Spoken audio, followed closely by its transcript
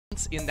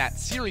once in that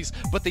series,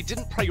 but they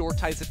didn't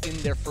prioritize it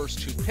in their first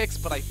 2 picks.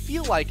 But I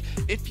feel like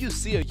if you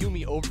see a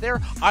Yuumi over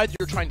there, either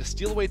you're trying to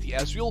steal away the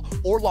Ezreal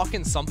or lock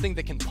in something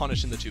that can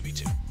punish in the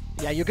 2v2.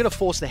 Yeah, you're going to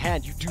force the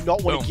hand. You do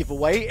not want to give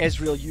away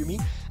Ezreal Yuumi.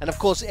 And of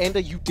course, Ender,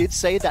 you did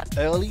say that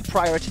early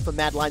priority for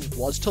Mad Lions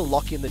was to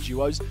lock in the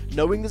duos.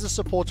 Knowing there's a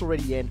support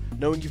already in,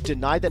 knowing you've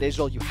denied that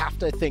Ezreal, you have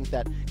to think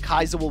that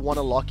Kaiser will want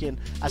to lock in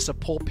a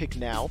support pick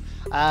now.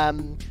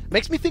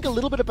 Makes me think a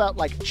little bit about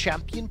like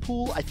champion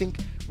pool. I think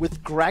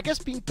with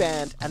Gragas being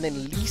banned and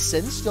then Lee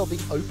Sin still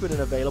being open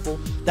and available,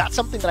 that's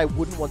something that I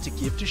wouldn't want to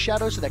give to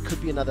Shadow, so that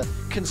could be another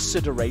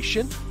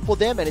consideration for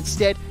them. And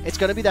instead, it's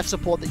going to be that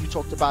support that you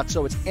talked about.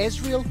 So it's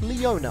Ezreal,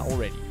 Leona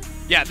already.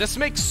 Yeah, this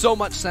makes so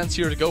much sense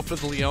here to go for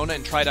the Leona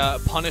and try to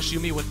punish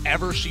Yuumi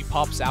whenever she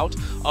pops out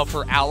of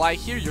her ally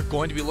here. You're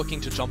going to be looking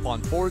to jump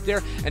on forward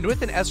there. And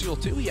with an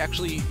Ezreal too, he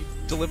actually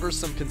delivers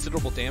some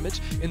considerable damage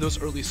in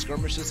those early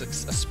skirmishes,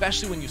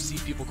 especially when you see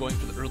people going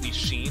for the early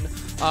Sheen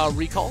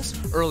recalls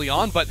early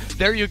on. But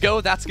there you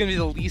go, that's going to be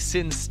the Lee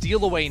Sin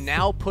steal away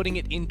now, putting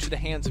it into the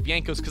hands of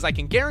Jankos, because I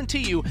can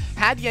guarantee you,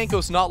 had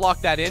Jankos not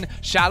locked that in,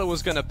 Shadow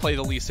was going to play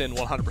the Lee Sin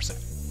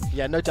 100%.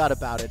 Yeah, no doubt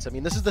about it. I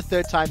mean, this is the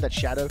 3rd time that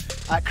Shadow,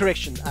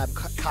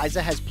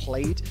 Kaiser has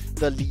played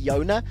the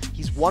Leona.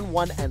 He's won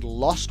 1 and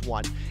lost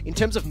 1. In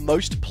terms of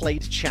most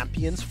played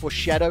champions for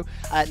Shadow,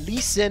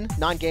 Lee Sin,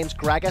 9 games,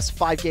 Gragas,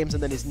 5 games,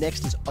 and then his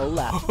next is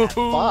Olaf at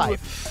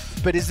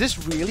 5. But is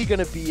this really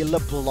going to be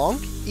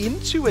LeBlanc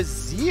into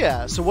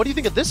Azir? So what do you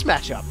think of this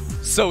matchup?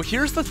 So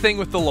here's the thing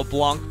with the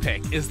LeBlanc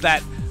pick, is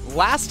that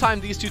last time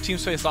these 2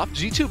 teams faced off,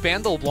 G2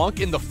 banned the LeBlanc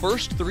in the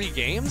first 3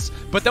 games,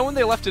 but then when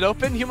they left it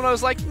open, Humanoid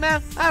was like, nah,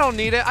 I don't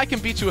need it, I can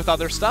beat you with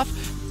other stuff.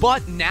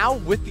 But now,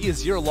 with the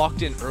Azir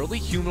locked in early,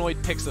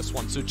 Humanoid picks this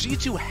one. So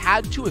G2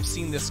 had to have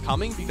seen this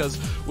coming, because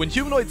when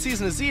Humanoid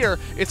sees an Azir,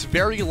 it's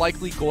very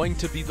likely going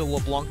to be the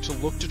LeBlanc to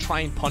look to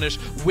try and punish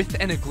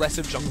with an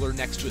aggressive jungler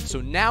next to it.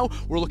 So now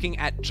we're looking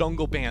at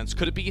jungle bans.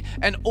 Could it be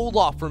an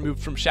Olaf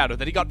removed from Shadow,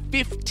 that he got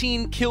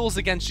 15 kills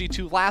against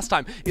G2 last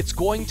time? It's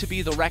going to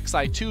be the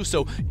Rek'Sai too,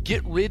 so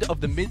get rid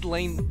of the mid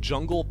lane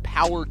jungle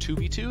power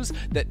 2v2s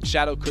that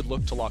Shadow could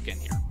look to lock in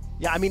here.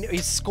 Yeah, I mean,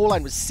 his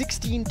scoreline was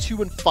 16,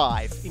 2, and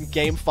 5 in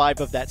Game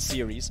 5 of that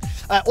series.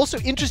 Also,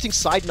 interesting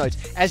side note,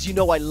 as you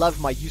know, I love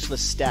my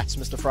useless stats,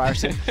 Mr.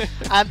 Frierson.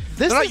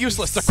 They're not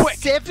useless, they're quick.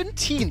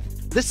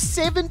 The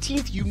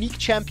 17th unique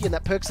champion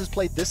that Perkz has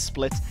played this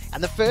split,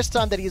 and the first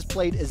time that he has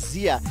played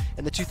Azir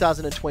in the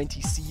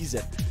 2020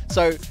 season.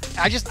 So,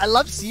 I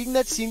love seeing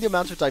that, seeing the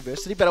amount of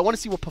diversity, but I want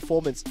to see what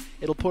performance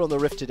it'll put on the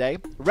Rift today.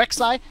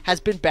 Rek'Sai has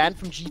been banned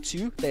from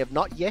G2. They have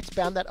not yet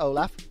banned that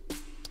Olaf.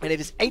 And it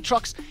is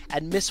Aatrox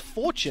and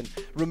Misfortune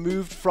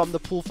removed from the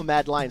pool for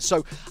Mad Lions.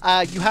 So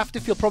you have to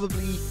feel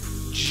probably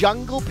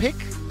jungle pick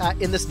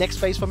in this next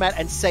phase for Mad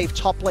and save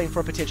top lane for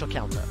a potential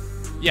counter.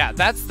 Yeah,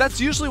 that's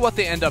usually what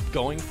they end up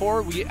going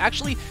for. We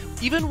actually,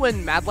 even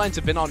when Mad Lions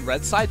have been on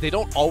red side, they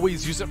don't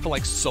always use it for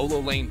like solo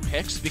lane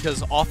picks,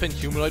 because often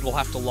Humanoid will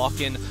have to lock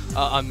in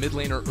a mid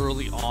laner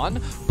early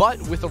on. But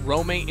with a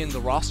Rome in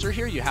the roster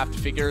here, you have to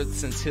figure,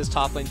 since his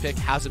top lane pick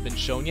hasn't been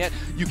shown yet,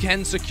 you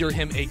can secure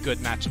him a good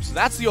matchup. So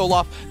that's the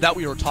Olaf that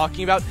we were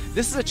talking about.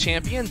 This is a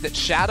champion that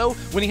Shadow,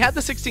 when he had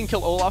the 16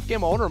 kill Olaf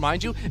game, I want to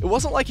remind you, it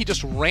wasn't like he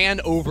just ran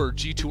over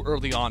G2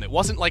 early on. It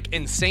wasn't like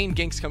insane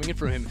ganks coming in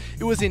from him.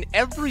 It was in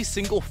every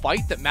single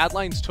fight that Mad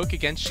Lions took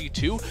against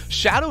G2,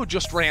 Shadow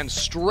just ran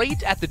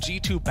straight at the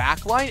G2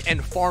 backline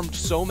and farmed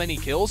so many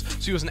kills, so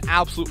he was an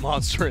absolute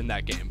monster in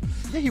that game.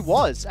 Yeah, he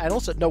was, and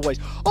also, no ways.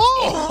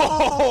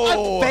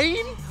 Oh!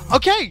 Vayne?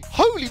 Okay,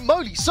 holy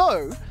moly.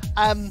 So,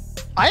 I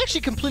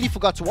actually completely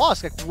forgot to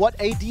ask, like, what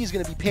AD is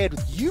going to be paired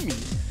with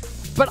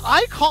Yuumi, but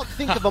I can't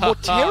think of a more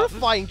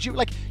terrifying dude.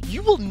 Like,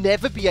 you will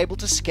never be able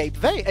to escape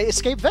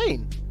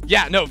Vayne.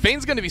 Yeah, no,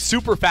 Vayne's going to be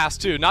super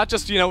fast too. Not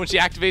just, you know, when she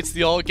activates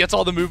the ult, gets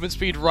all the movement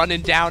speed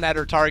running down at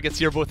her targets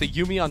here, but with a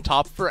Yuumi on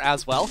top of her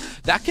as well.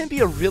 That can be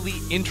a really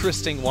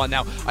interesting one.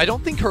 Now, I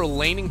don't think her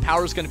laning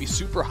power is going to be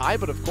super high,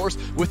 but of course,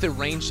 with a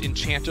ranged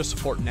Enchanter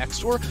support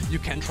next to her, you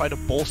can try to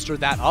bolster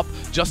that up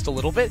just a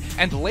little bit.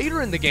 And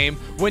later in the game,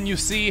 when you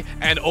see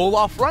an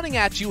Olaf running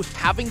at you,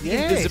 having the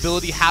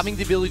invisibility, having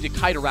the ability to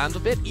kite around a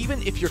bit,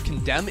 even if your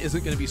Condemn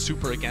isn't going to be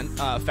super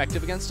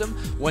effective against him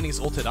when he's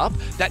ulted up,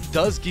 that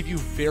does give you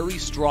very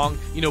strong,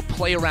 you know,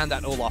 play around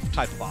that Olaf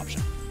type of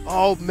option.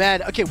 Oh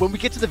man, okay, when we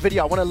get to the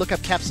video, I want to look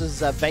up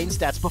Caps's Vayne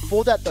stats.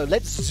 Before that though,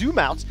 let's zoom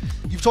out.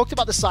 You've talked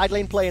about the side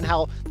lane play and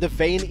how the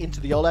Vayne into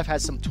the Olaf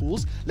has some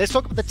tools. Let's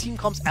talk about the team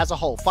comps as a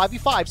whole.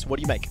 5v5s, what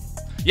do you make?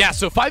 Yeah,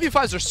 so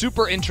 5v5s are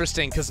super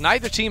interesting because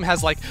neither team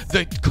has like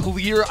the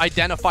clear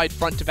identified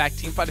front-to-back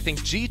team fight. I think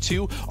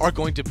G2 are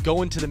going to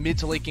go into the mid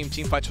to late game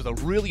team fights with a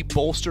really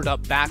bolstered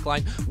up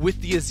backline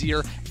with the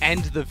Azir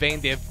and the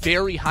Vayne. They have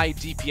very high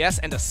DPS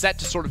and a set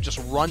to sort of just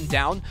run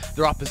down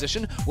their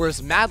opposition,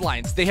 whereas Mad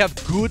Lions, they have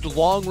good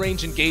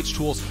long-range engage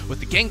tools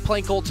with the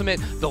Gangplank ultimate,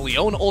 the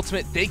Leona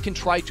ultimate. They can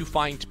try to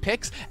find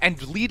picks, and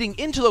leading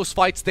into those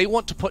fights, they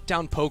want to put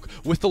down poke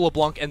with the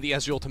LeBlanc and the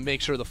Ezreal to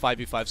make sure the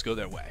 5v5s go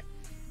their way.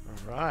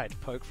 Right,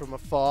 poke from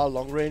afar,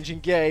 long-range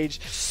engage.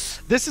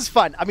 This is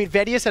fun. I mean,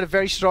 Vedius had a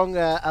very strong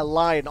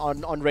line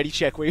on Ready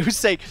Check where he was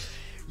saying,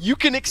 you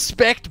can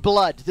expect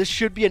blood. This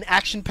should be an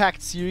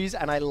action-packed series,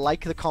 and I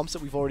like the comps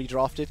that we've already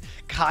drafted.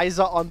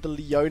 Kaiser on the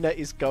Leona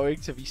is going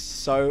to be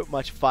so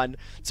much fun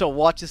to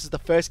watch. This is the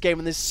first game,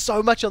 and there's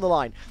so much on the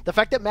line. The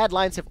fact that Mad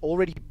Lions have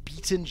already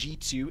beaten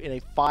G2 in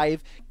a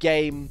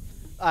 5-game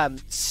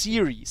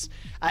series,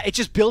 it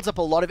just builds up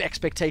a lot of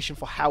expectation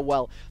for how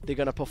well they're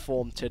going to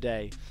perform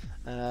today.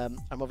 I'm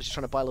obviously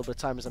trying to buy a little bit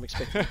of time as I'm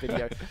expecting the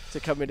video to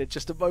come in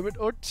just a moment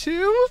or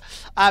two.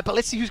 But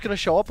let's see who's going to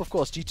show up. Of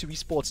course, G2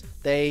 Esports,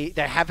 they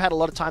have had a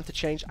lot of time to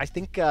change. I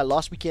think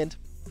last weekend,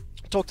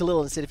 I talked a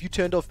little and said if you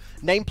turned off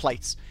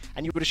nameplates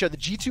and you were to show the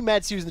G2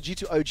 Mad series and the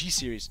G2 OG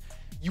series,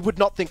 you would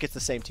not think it's the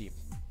same team.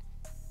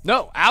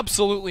 No,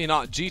 absolutely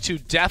not.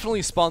 G2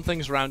 definitely spun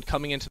things around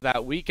coming into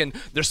that week, and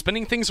they're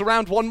spinning things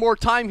around one more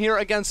time here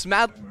against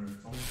Mad.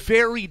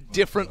 Very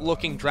different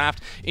looking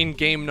draft in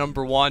game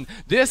number 1.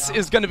 This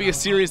is going to be a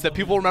series that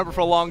people remember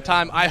for a long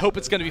time. I hope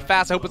it's going to be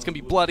fast. I hope it's going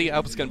to be bloody. I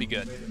hope it's going to be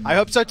good. I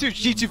hope so too.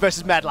 G2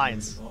 versus Mad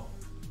Lions.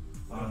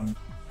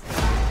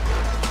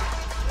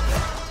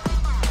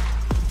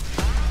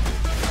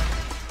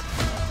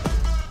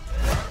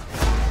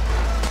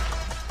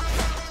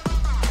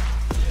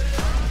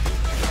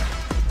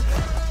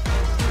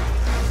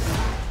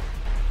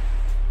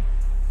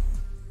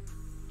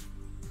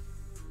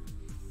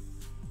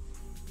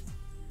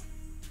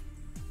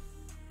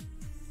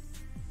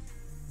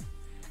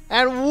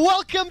 And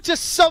welcome to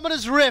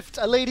Summoner's Rift,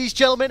 ladies,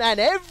 gentlemen, and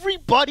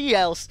everybody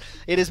else.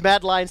 It is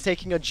Mad Lions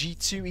taking on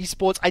G2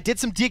 Esports. I did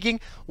some digging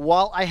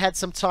while I had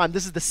some time.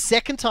 This is the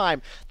second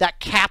time that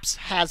Caps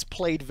has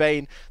played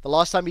Vayne. The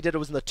last time he did it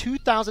was in the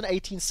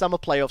 2018 Summer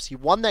Playoffs. He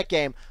won that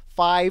game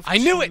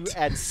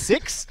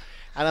 5-2-6,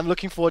 and I'm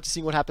looking forward to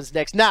seeing what happens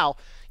next. Now,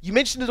 you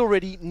mentioned it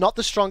already, not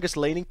the strongest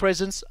laning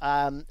presence,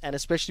 and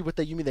especially with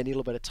the Yuumi, they need a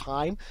little bit of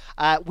time.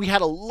 We had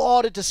a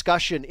lot of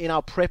discussion in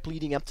our prep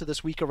leading up to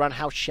this week around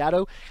how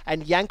Shadow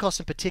and Jankos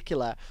in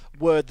particular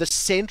were the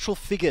central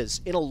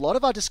figures in a lot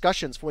of our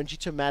discussions for when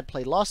G2 Mad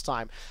played last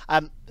time.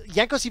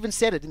 Jankos even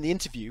said it in the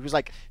interview. He was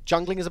like,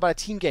 jungling is about a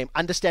team game,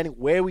 understanding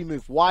where we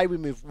move, why we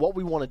move, what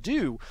we want to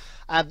do.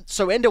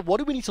 So Ender, what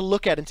do we need to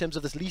look at in terms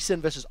of this Lee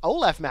Sin versus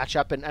Olaf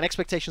matchup and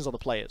expectations on the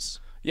players?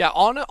 Yeah,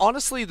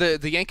 honestly, the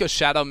Jankos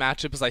Shadow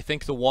matchup is, I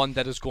think, the one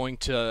that is going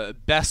to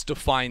best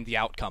define the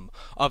outcome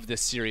of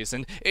this series.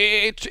 And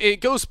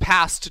it goes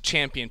past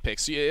champion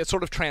picks. It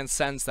sort of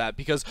transcends that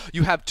because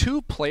you have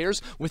two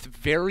players with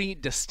very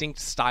distinct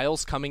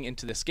styles coming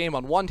into this game.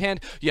 On one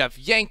hand, you have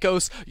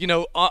Jankos, you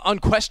know,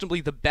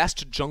 unquestionably the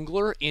best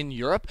jungler in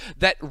Europe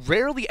that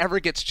rarely ever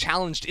gets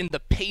challenged in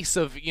the pace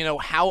of, you know,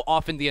 how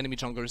often the enemy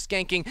jungler is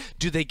ganking,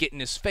 do they get in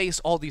his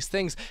face, all these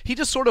things. He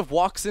just sort of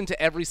walks into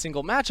every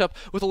single matchup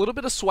with a little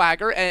bit of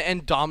swagger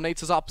and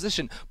dominates his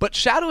opposition. But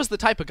Shadow is the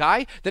type of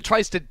guy that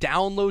tries to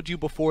download you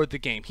before the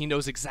game. He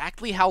knows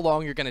exactly how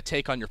long you're going to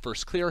take on your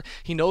first clear.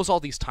 He knows all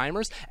these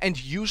timers,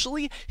 and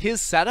usually his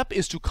setup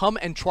is to come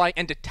and try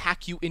and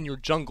attack you in your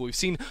jungle. We've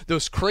seen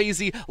those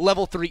crazy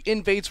level 3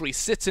 invades where he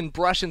sits in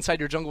brush inside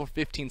your jungle for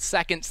 15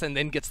 seconds and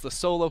then gets the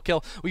solo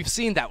kill. We've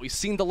seen that. We've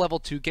seen the level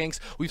 2 ganks.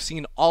 We've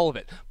seen all of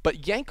it. But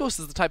Jankos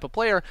is the type of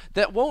player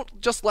that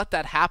won't just let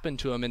that happen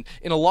to him. And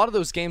in a lot of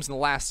those games in the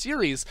last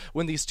series,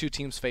 when these two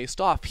teams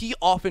faced off, he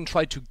often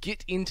tried to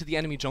get into the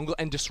enemy jungle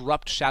and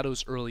disrupt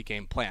Shadow's early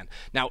game plan.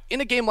 Now, in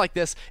a game like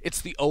this,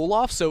 it's the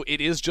Olaf, so it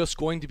is just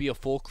going to be a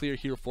full clear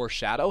here for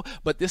Shadow,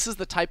 but this is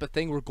the type of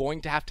thing we're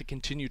going to have to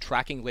continue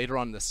tracking later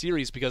on in the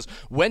series, because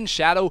when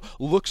Shadow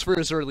looks for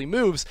his early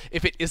moves,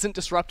 if it isn't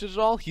disrupted at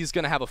all, he's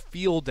going to have a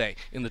field day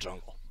in the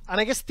jungle. And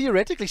I guess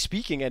theoretically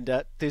speaking,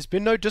 and there's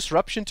been no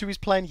disruption to his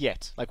plan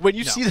yet. Like when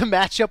you see the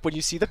matchup, when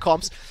you see the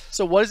comps.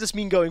 So what does this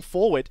mean going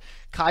forward?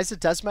 Kaiser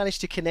does manage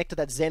to connect to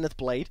that Zenith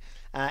Blade.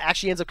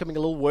 Actually ends up coming a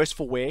little worse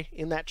for wear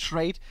in that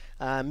trade.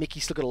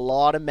 Mickey's still got a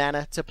lot of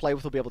mana to play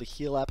with. He'll be able to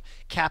heal up.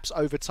 Caps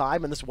over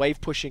time, and this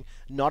wave pushing,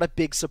 not a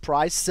big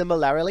surprise.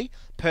 Similarly,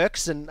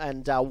 Perks and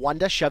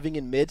Wonder shoving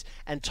in mid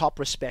and top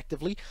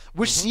respectively.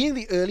 We're seeing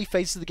the early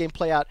phases of the game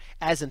play out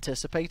as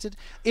anticipated.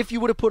 If you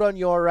would have put on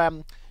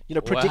your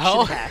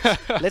prediction hat.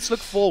 Let's look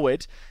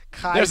forward.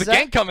 There's Kaiser a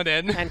gank coming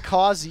in. And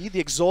Kazi, the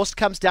exhaust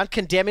comes down.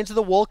 Condemn into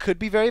the wall could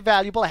be very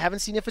valuable. I haven't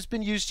seen if it's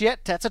been used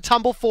yet. That's a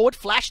tumble forward.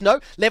 Flash, no.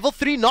 Level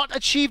 3 not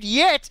achieved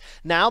yet.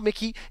 Now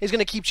Mickey is going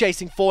to keep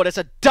chasing forward. It's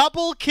a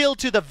double kill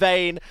to the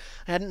Vayne.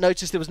 I hadn't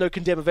noticed there was no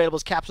condemn available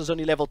as Caps was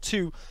only level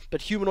 2.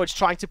 But Humanoid's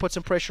trying to put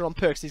some pressure on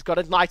Perks. He's got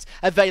a Knight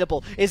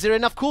available. Is there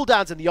enough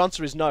cooldowns? And the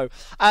answer is no.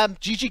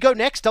 GG go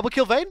next. Double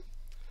kill Vayne?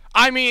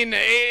 I mean,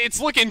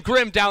 it's looking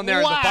grim down there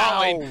in the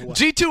bot lane.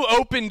 G2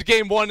 opened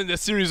game 1 in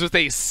this series with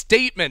a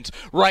statement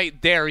right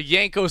there.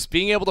 Jankos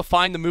being able to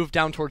find the move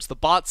down towards the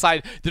bot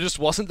side. There just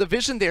wasn't the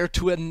vision there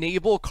to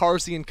enable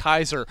Carzzy and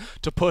Kaiser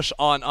to push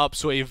on up.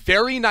 So a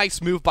very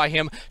nice move by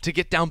him to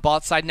get down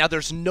bot side. Now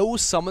there's no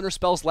summoner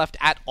spells left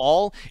at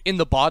all in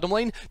the bottom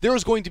lane. There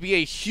is going to be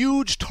a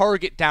huge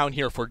target down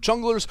here for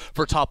junglers,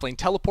 for top lane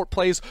teleport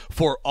plays,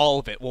 for all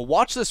of it. We'll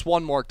watch this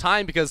one more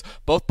time because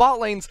both bot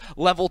lanes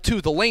level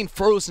 2. The lane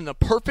froze in a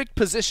perfect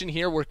position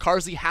here where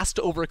Carzzy has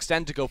to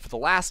overextend to go for the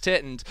last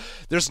hit, and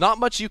there's not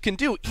much you can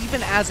do.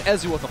 Even as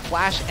Ezu with a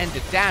flash and a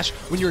dash,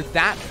 when you're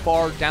that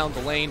far down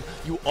the lane,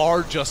 you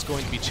are just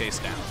going to be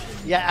chased down.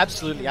 Yeah,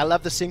 absolutely. I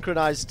love the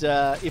synchronized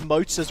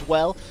emotes as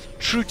well.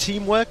 True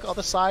teamwork on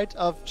the side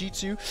of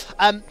G2.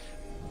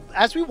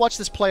 As we watch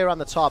this play around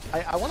the top,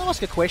 I want to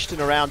ask a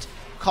question around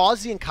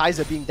Carzzy and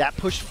Kaiser being that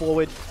pushed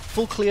forward,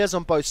 full clears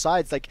on both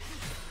sides. Like,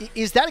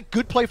 is that a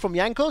good play from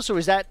Jankos, or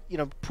is that, you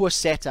know, poor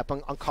setup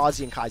on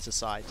Carzzy and Kaiser's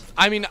side?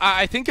 I mean,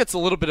 I think it's a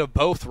little bit of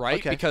both,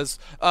 right? Okay. Because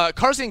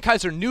Carzzy and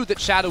Kaiser knew that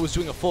Shadow was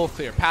doing a full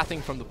clear,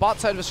 pathing from the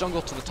bot side of his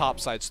jungle to the top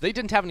side, so they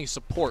didn't have any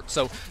support.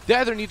 So they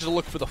either needed to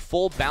look for the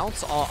full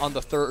bounce on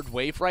the third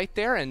wave right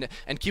there and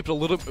keep it a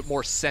little bit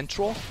more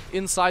central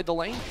inside the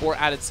lane for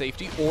added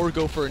safety, or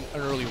go for an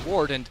early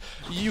ward. And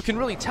you can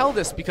really tell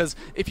this because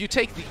if you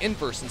take the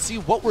inverse and see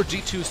what were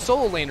G2's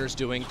solo laners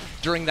doing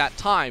during that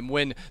time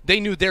when they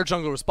knew their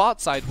jungler was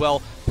bot side,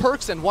 well,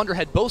 Perkz and Wunder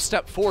had both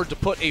stepped forward to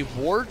put a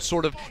ward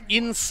sort of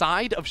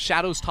inside of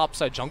Shadow's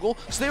topside jungle,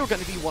 so they were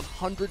going to be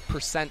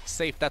 100%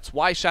 safe. That's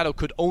why Shadow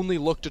could only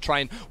look to try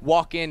and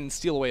walk in and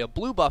steal away a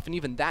blue buff, and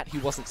even that he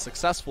wasn't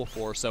successful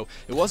for. So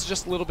it was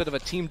just a little bit of a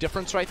team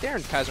difference right there,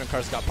 and Kaiser and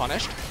Carzzy got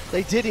punished.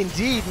 They did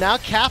indeed. Now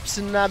Caps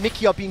and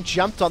Mickey are being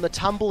jumped on. The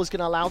tumble is going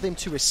to allow them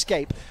to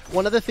escape.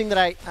 One other thing that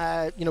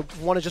I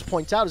want to just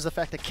point out is the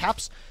fact that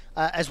Caps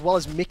as well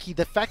as Mickey,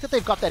 the fact that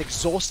they've got that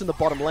exhaust in the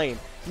bottom lane,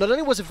 not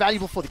only was it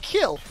valuable for the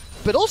kill,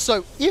 but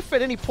also if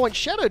at any point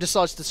Shadow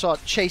decides to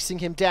start chasing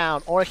him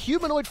down or a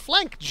humanoid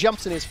flank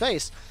jumps in his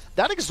face,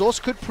 that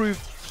exhaust could prove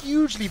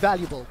hugely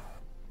valuable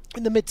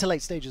in the mid to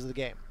late stages of the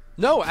game.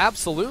 No,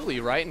 absolutely,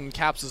 right? And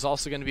Caps is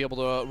also going to be able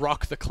to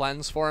rock the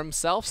cleanse for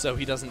himself, so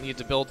he doesn't need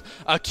to build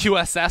a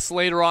QSS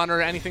later on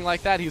or anything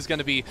like that. He's going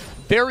to be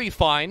very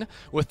fine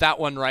with that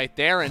one right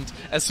there. And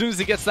as soon as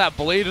he gets that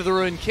Blade of the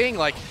Ruined King,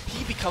 like,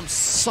 he becomes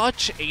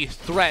such a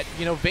threat.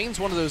 You know, Vayne's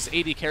one of those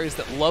AD carries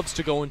that loves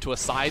to go into a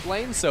side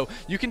lane, so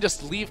you can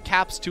just leave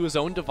Caps to his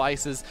own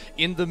devices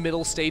in the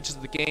middle stages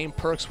of the game.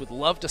 Perkz would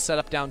love to set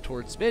up down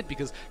towards mid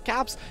because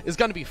Caps is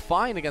going to be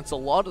fine against a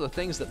lot of the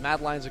things that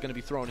Mad Lions are going to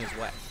be throwing his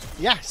way.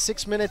 Yeah,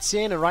 6 minutes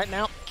in, and right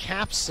now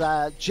Caps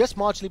just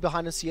marginally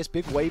behind on CS.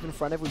 Big wave in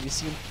front of him. We've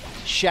seen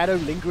Shadow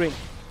lingering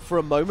for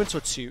a moment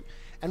or two.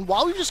 And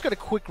while we've just got a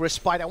quick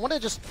respite, I want to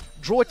just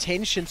draw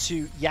attention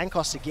to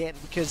Jankos again,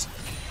 because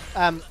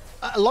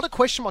a lot of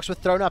question marks were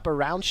thrown up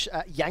around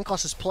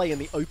Jankos' play in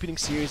the opening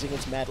series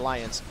against Mad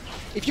Lions.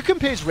 If you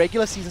compare his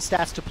regular season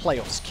stats to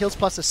playoffs, kills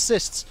plus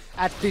assists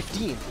at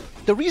 15,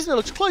 the reason it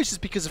looks close is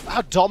because of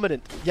how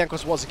dominant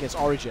Jankos was against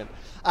Origin.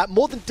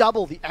 More than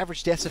double the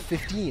average deaths of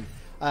 15.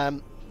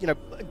 You know,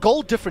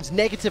 goal difference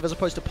negative as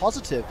opposed to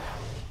positive.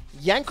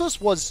 Jankos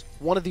was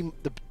one of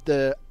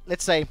the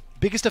let's say,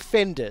 biggest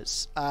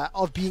offenders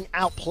of being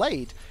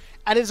outplayed.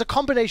 And it's a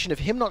combination of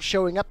him not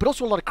showing up, but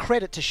also a lot of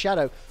credit to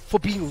Shadow for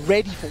being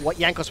ready for what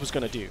Jankos was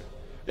going to do.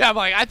 Yeah,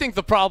 Mike, I think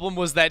the problem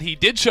was that he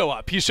did show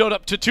up. He showed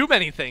up to too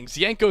many things.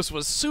 Jankos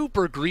was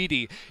super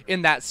greedy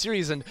in that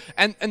series, and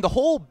the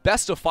whole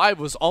best of 5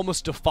 was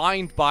almost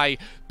defined by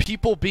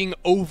people being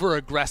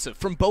over-aggressive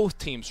from both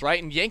teams,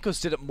 right? And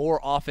Jankos did it more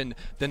often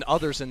than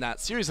others in that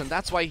series, and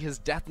that's why his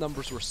death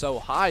numbers were so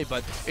high.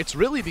 But it's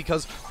really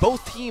because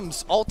both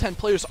teams, all 10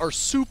 players, are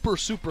super,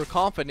 super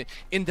confident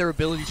in their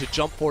ability to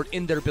jump forward,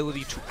 in their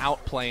ability to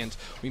outplay. And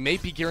we may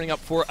be gearing up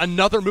for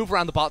another move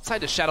around the bot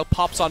side as Shadow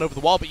pops on over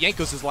the wall, but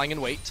Jankos is lying in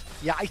wait.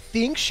 Yeah, I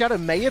think Shadow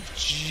may have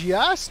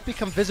just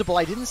become visible.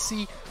 I didn't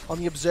see on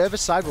the observer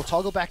side. We'll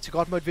toggle back to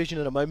God Mode Vision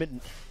in a moment,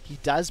 and he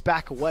does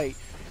back away.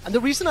 And the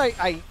reason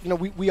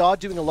we are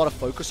doing a lot of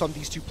focus on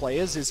these two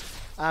players is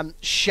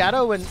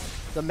Shadow and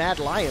the Mad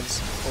Lions.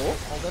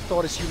 Oh, all that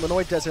thought is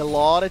Humanoid does a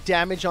lot of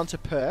damage onto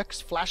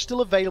Perkz. Flash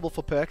still available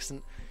for Perkz,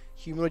 and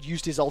Humanoid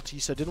used his ulti,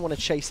 so didn't want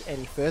to chase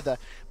any further.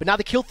 But now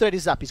the kill threat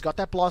is up. He's got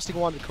that Blasting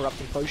Wand, the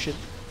Corrupting Potion,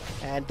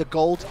 and the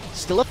gold.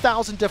 Still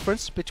 1,000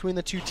 difference between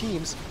the two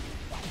teams.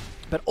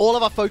 But all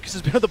of our focus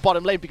has been on the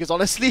bottom lane because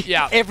honestly,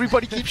 yeah,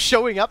 everybody keeps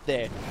showing up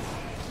there.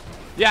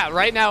 Yeah,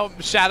 right now,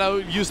 Shadow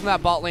using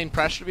that bot lane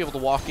pressure to be able to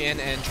walk in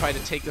and try to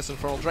take this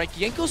Infernal Drake.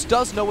 Jankos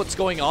does know what's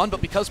going on, but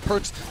because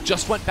Perkz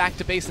just went back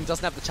to base and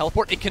doesn't have the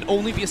teleport, it can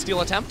only be a steal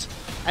attempt.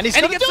 And he's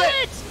going to do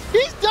it!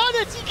 He's done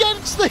it! He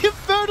gets the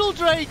Infernal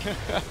Drake!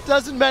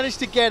 Doesn't manage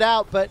to get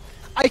out, but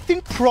I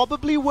think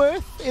probably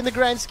worth in the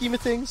grand scheme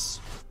of things.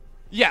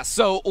 Yeah,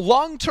 so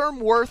long-term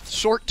worth,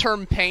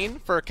 short-term pain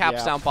for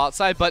Caps down bot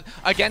side, but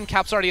again,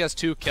 Caps already has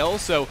 2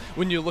 kills, so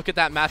when you look at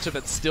that matchup,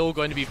 it's still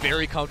going to be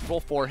very comfortable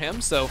for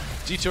him. So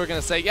G2 are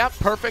going to say, yeah,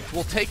 perfect,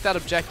 we'll take that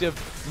objective,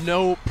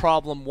 no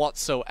problem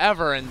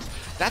whatsoever, and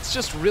that's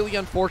just really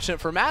unfortunate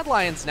for Mad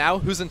Lions now,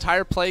 whose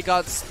entire play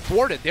got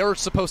thwarted. They were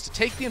supposed to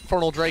take the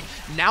Infernal Drake,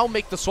 now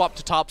make the swap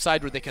to top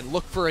side where they can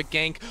look for a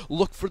gank,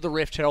 look for the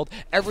Rift Herald,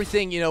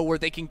 everything, you know, where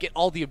they can get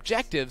all the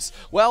objectives.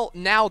 Well,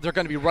 now they're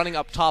going to be running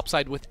up top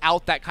side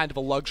without that kind of a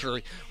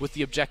luxury with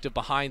the objective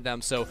behind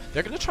them. So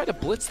they're going to try to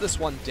blitz this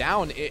one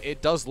down.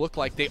 It does look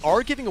like they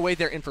are giving away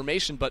their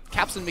information, but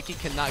Caps and Mickey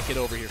cannot get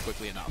over here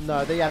quickly enough.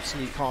 No, they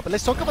absolutely can't. But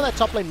let's talk about that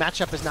top lane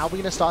matchup, as now we're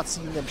going to start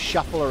seeing them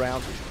shuffle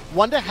around.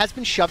 Wonder has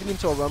been shoving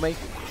into Arome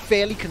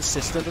fairly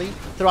consistently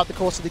throughout the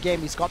course of the game.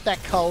 He's got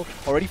that cull,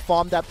 already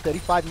farmed up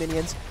 35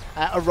 minions.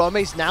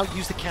 Arome's now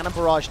used the cannon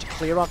barrage to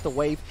clear out the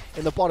wave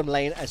in the bottom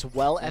lane, as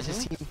well as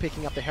his team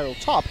picking up the Herald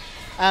top.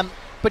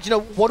 But, you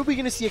know, what are we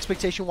going to see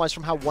expectation-wise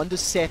from how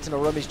Wonder's set and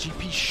Arome's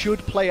GP should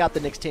play out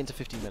the next 10 to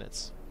 15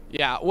 minutes?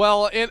 Yeah,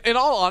 well, in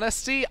all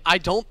honesty, I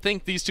don't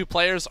think these two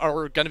players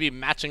are going to be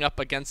matching up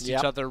against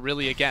each other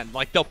really again.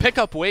 Like, they'll pick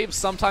up waves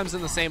sometimes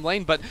in the same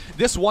lane, but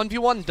this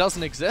 1v1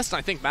 doesn't exist.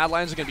 I think Mad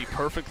Lions are going to be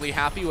perfectly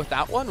happy with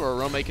that one, where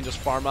Arome can just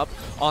farm up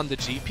on the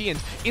GP. And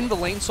in the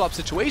lane swap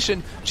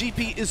situation,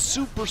 GP is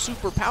super,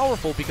 super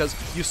powerful, because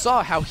you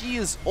saw how he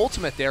is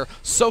ultimate there,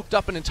 soaked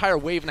up an entire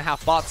wave and a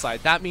half bot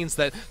side. That means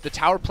that the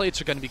tower plates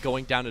are going to be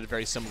going down at a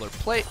very similar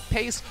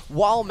pace,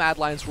 while Mad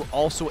Lions were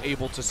also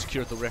able to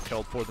secure the Rift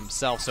Herald for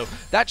themselves. So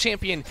that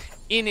champion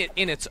in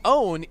its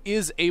own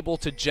is able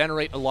to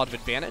generate a lot of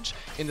advantage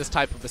in this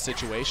type of a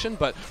situation,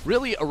 but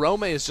really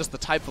Arome is just the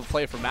type of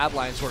player for Mad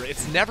Lions where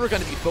it's never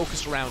going to be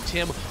focused around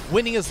him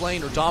winning his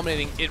lane or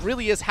dominating. It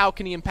really is how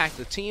can he impact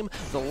the team.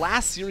 The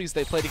last series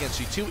they played against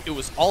G2, it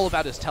was all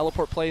about his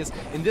teleport plays.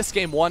 In this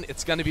game 1,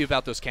 it's going to be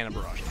about those cannon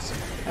barrages.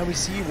 And we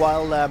see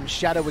while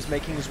Shadow was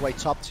making his way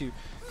top to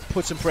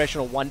put some pressure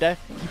on Wonder,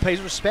 he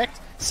pays respect,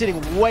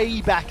 sitting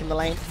way back in the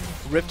lane.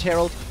 Rift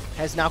Herald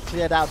has now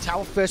cleared out.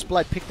 Tower First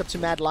Blood picked up to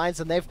Mad Lions,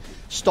 and they've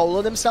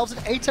stolen themselves an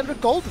 800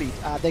 gold lead.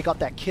 They got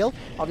that kill,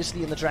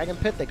 obviously, in the Dragon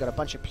Pit. They got a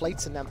bunch of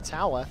plates in that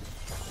tower.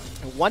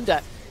 And Wonder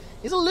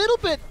is a little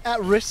bit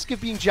at risk of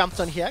being jumped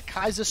on here.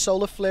 Kaiser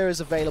Solar Flare is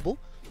available,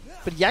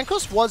 but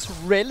Jankos was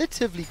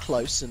relatively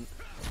close, and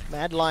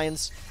Mad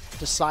Lions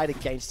decide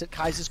against it.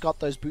 Kaiser's got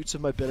those boots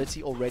of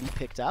mobility already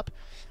picked up,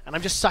 and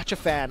I'm just such a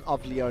fan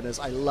of Leona's.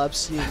 I love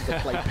seeing the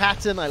play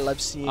pattern. I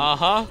love seeing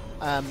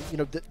you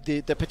know,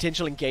 the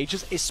potential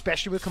engages,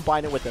 especially when we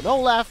combine it with an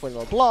Olaf, with a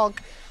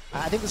LeBlanc.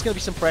 I think there's going to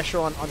be some pressure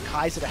on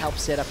Kaiser to help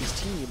set up his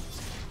team,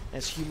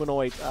 as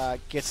Humanoid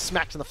gets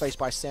smacked in the face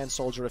by Sand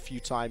Soldier a few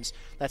times.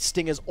 That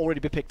Stinger's already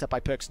been picked up by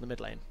Perks in the mid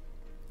lane.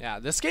 Yeah,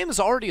 this game is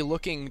already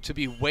looking to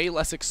be way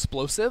less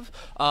explosive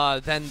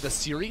than the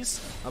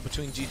series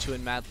between G2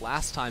 and Mad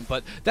last time,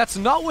 but that's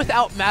not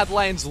without Mad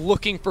Lions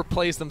looking for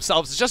plays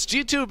themselves. It's just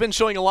G2 have been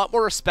showing a lot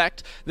more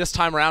respect this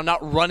time around,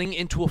 not running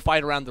into a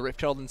fight around the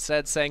Rift Herald,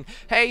 instead saying,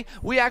 hey,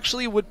 we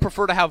actually would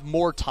prefer to have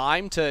more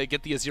time to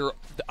get the Azir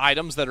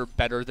items that are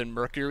better than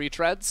Mercury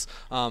Treads,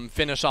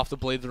 finish off the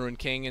Blade of the Ruined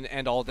King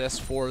and all this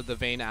for the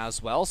Vayne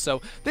as well.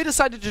 So they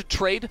decided to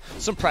trade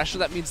some pressure.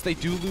 That means they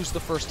do lose the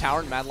first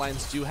tower, and Mad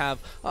Lions do have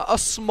a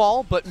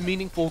small but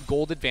meaningful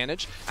gold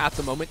advantage at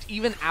the moment,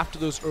 even after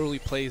those early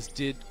plays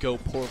did go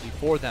poorly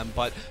for them.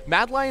 But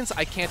Mad Lions,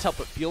 I can't help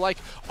but feel like,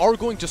 are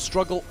going to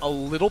struggle a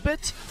little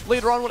bit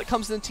later on when it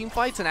comes to the team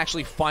fights and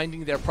actually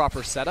finding their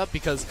proper setup,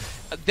 because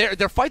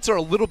their fights are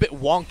a little bit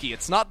wonky.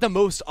 It's not the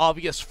most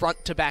obvious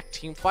front-to-back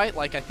team fight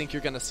like I think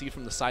you're going to see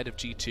from the side of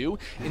G2.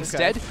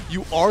 Instead,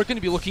 you are going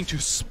to be looking to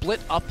split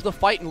up the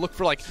fight and look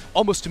for like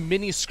almost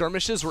mini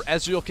skirmishes where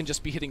Ezreal can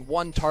just be hitting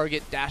one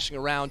target, dashing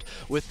around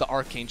with the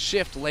Arcane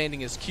Shift, landing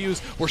his Qs,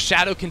 where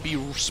Shadow can be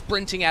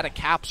sprinting at a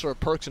Caps or a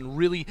Perks and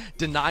really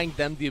denying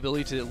them the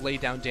ability to lay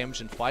down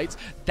damage in fights.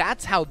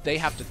 That's how they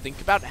have to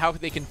think about how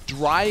they can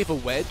drive a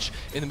wedge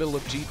in the middle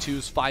of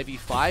G2's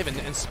 5v5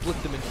 and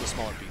split them into the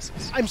smaller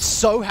pieces. I'm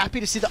so happy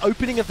to see the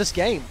opening of this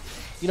game.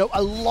 You know,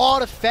 a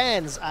lot of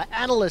fans,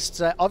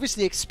 analysts,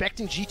 obviously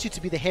expecting G2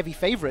 to be the heavy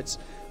favorites,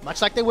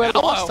 much like they were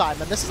last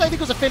time. And this is, I think,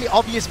 was a fairly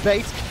obvious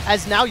bait,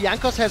 as now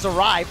Jankos has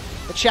arrived.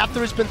 The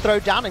chapter has been thrown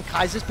down, and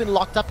Kaiser's been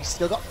locked up. He's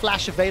still got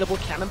Flash available.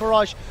 Cannon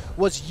Barrage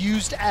was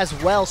used as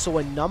well, so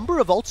a number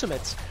of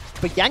ultimates.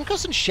 But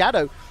Jankos and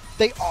Shadow,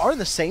 they are on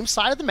the same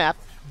side of the map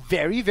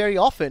very, very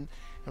often.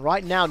 And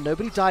right now,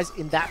 nobody dies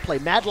in that play.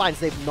 Mad Lions,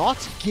 they've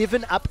not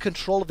given up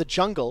control of the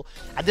jungle.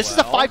 And this is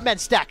a 5-man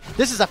stack.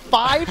 This is a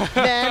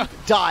 5-man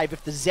dive.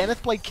 If the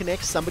Zenith Blade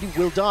connects, somebody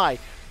will die.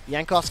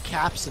 Jankos,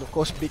 Caps, and of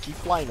course Mickey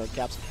flying on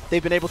Caps.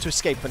 They've been able to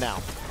escape for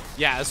now.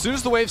 Yeah, as soon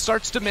as the wave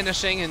starts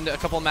diminishing and a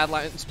couple of Mad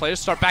Lions players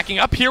start backing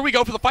up, here we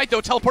go for the fight, though.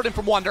 Teleport in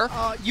from Wonder.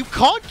 You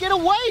can't get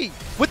away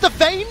with the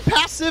Vayne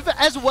passive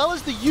as well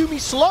as the Yuumi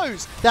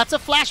slows. That's a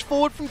flash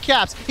forward from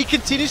Caps. He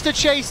continues to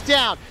chase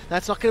down.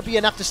 That's not going to be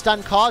enough to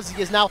stun Kazi,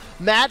 as now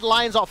Mad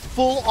Lions are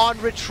full-on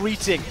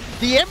retreating.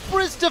 The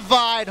Emperor's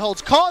Divide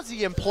holds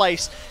Kazi in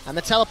place, and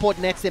the teleport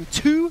nets them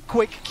 2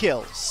 quick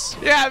kills.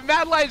 Yeah,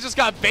 Mad Lions just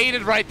got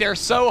baited right there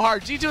so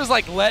hard. G2 was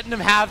like letting him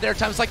have their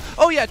time. It's like,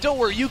 oh yeah, don't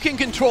worry, you can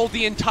control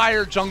the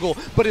entire jungle.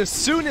 But as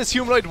soon as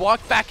Humanoid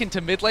walked back into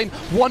mid lane,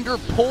 Wonder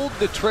pulled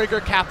the trigger.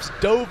 Caps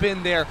dove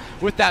in there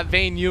with that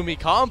Vayne Yuumi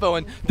combo,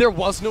 and there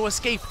was no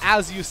escape,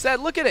 as you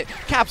said. Look at it,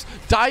 Caps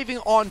diving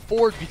on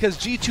forward because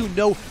G2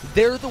 know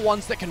they're the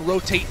ones that can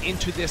rotate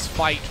into this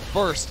fight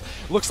first.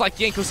 Looks like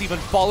Jankos even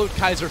followed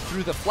Kaiser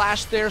through the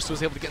flash there, so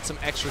was able to get some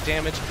extra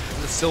damage.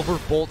 And the silver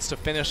bolts to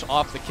finish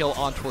off the kill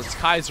on towards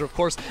Kaiser. Of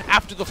course,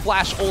 after the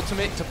flash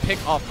ultimate to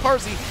pick off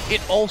Carzzy,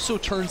 it also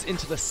turns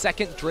into the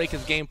second Drake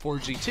of the game for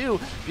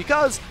G2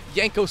 because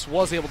Jankos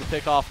was able to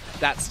pick off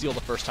that steal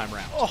the first time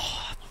around.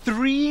 Oh,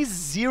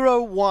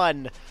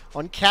 3-0-1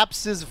 on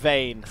Caps'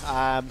 Vayne.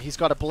 He's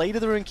got a Blade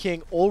of the Rune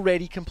King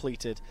already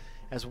completed,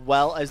 as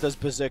well as those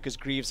Berserker's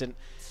Greaves. And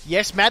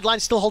yes, Mad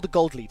Lions still hold a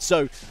gold lead,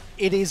 so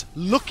it is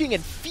looking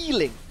and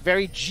feeling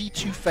very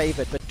G2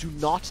 favored, but do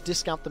not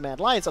discount the Mad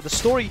Lions. And the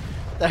story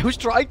that I was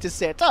trying to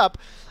set up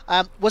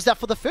was that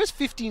for the first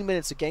 15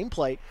 minutes of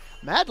gameplay,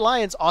 Mad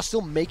Lions are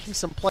still making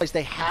some plays.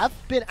 They have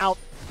been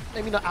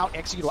maybe not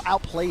out-executed or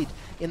outplayed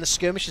in the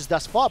skirmishes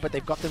thus far, but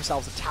they've got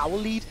themselves a tower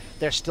lead.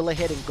 They're still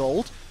ahead in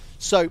gold.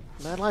 So,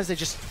 Mad Lions, they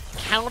just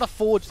cannot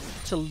afford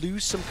to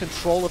lose some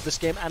control of this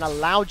game and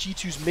allow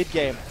G2's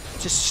mid-game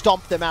to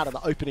stomp them out of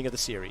the opening of the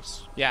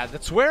series. Yeah,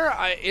 that's where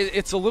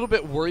it's a little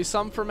bit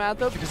worrisome for Mad,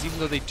 though, because even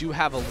though they do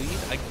have a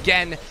lead,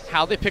 again,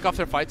 how they pick off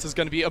their fights is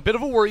going to be a bit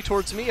of a worry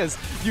towards me. As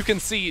you can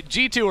see,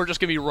 G2 are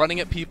just going to be running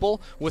at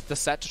people with the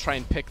set to try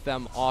and pick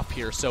them off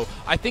here. So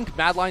I think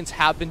Mad Lions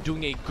have been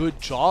doing a good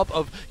job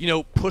of, you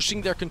know,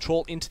 pushing their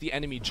control into the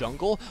enemy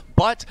jungle,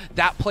 but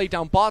that play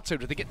down bot side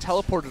where they get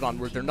teleported on,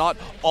 where they're not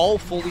all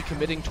fully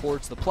committing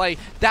towards the play,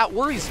 that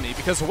worries me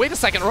because, wait a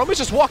second, Roma's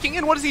just walking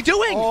in. What is he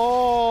doing?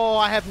 Oh,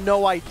 I have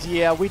no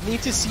idea. We'd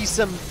need to see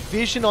some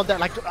vision on that.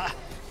 Like,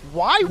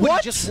 why would he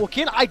just walk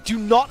in? I do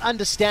not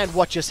understand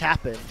what just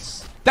happened.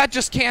 That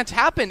just can't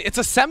happen. It's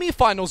a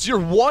semifinals. You're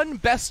one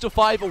best of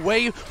 5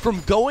 away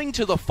from going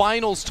to the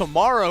finals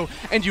tomorrow,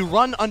 and you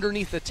run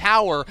underneath the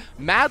tower.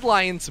 Mad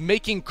Lions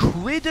making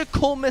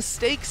critical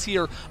mistakes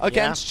here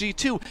against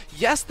G2.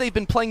 Yes, they've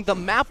been playing the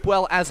map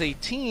well as a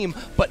team,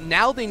 but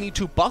now they need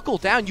to buckle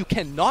down. You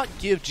cannot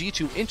give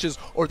G2 inches,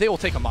 or they will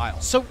take a mile.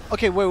 So,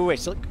 okay, wait.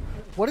 So,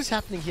 what is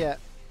happening here?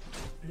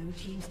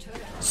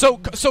 So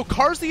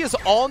Carzzy is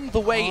on the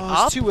way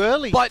up. It's too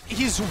early. But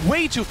he's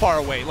way too far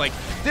away. Like,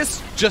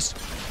 this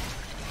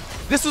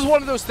is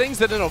one of those things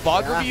that in a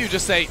VOD review you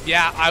just say,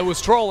 yeah, I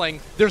was trolling.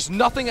 There's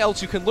nothing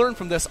else you can learn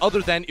from this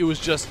other than it was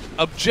just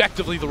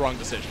objectively the wrong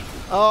decision.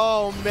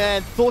 Oh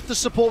man, thought the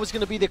support was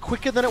going to be there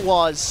quicker than it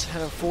was,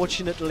 and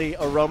unfortunately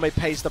Arome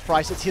pays the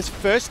price. It's his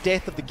first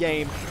death of the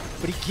game,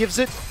 but he gives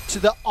it to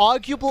the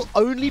arguable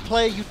only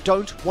player you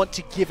don't want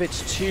to give it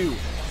to.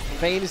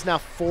 Vayne is now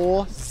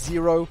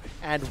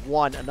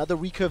 4-0-1. Another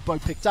recurve bow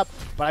picked up,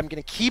 but I'm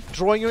going to keep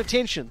drawing your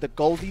attention. The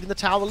gold lead and the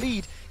tower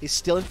lead is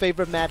still in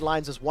favor of Mad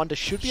Lions, as Wonder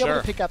should be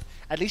able to pick up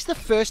at least the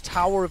first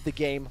tower of the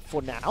game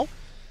for now.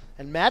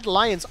 And Mad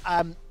Lions,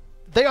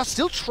 they are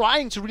still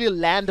trying to really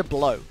land a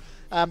blow.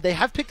 They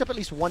have picked up at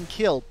least one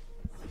kill,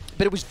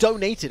 but it was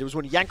donated. It was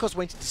when Jankos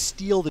went to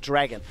steal the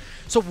dragon.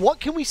 So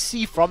what can we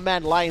see from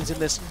Mad Lions in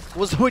this,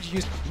 was the word you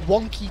used,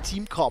 wonky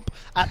team comp,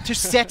 to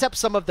set up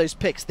some of those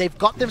picks? They've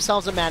got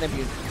themselves a Man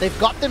Immune. They've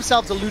got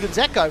themselves a Luden's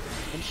Echo,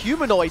 and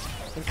Humanoid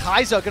and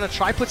Kaiser are going to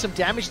try put some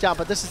damage down,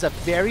 but this is a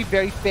very,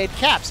 very fed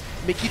Caps.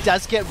 Mickey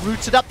does get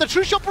rooted up. The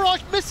True Shot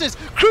Barrage misses.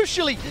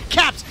 Crucially,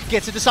 Caps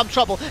gets into some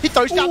trouble. He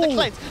throws down the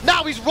cleanse.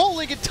 Now he's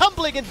rolling and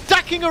tumbling and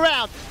ducking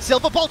around.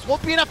 Silver Bolts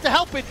won't be enough to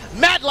help it.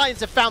 Mad Lions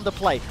have found the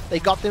play. They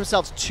got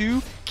themselves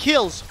 2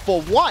 kills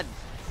for 1,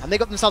 and they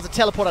got themselves a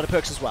teleport out of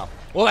perks as well.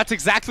 Well, that's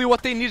exactly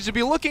what they needed to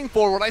be looking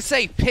for. When I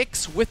say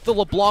picks with the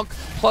LeBlanc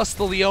plus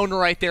the Leona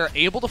right there,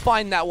 able to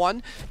find that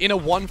one in a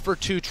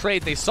 1-for-2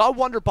 trade. They saw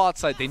Wonder bot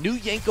side. They knew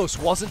Jankos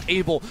wasn't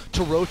able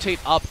to rotate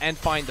up and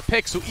find the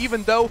pick. So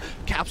even though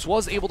Caps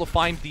was able to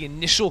find the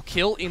initial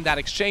kill in that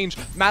exchange,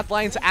 Mad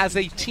Lions as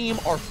a team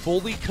are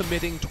fully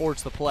committing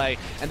towards the play,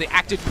 and they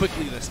acted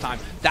quickly this time.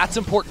 That's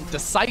important.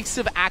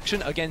 Decisive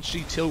action against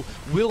G2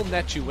 will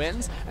net you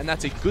wins, and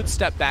that's a good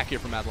step back here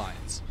for Mad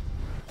Lions.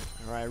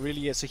 Right,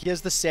 really is. So here's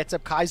the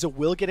setup. Kaiser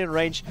will get in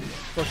range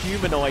for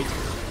Humanoid.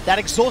 That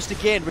exhaust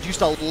again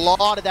reduced a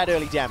lot of that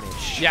early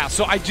damage. Yeah,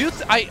 so I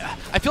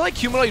feel like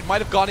Humanoid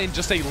might have gone in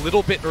just a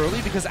little bit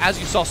early because as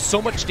you saw,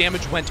 so much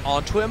damage went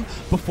onto him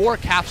before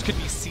Caps could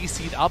be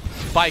CC'd up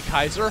by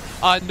Kaiser.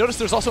 Notice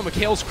there's also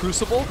Mikhail's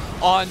Crucible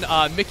on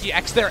Mickey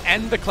X there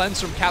and the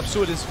cleanse from Caps,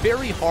 so it is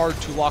very hard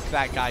to lock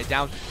that guy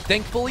down.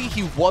 Thankfully,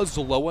 he was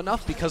low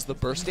enough because the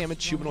burst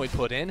damage Humanoid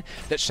put in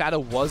that Shadow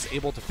was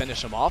able to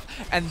finish him off.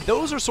 And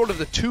those are sort of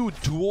the two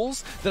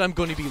duels that I'm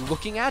going to be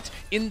looking at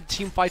in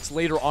team fights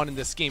later on in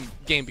this game.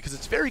 game because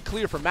it's very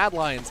clear for Mad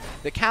Lions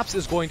that Caps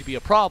is going to be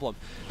a problem.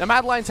 Now,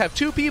 Mad Lions have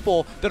two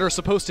people that are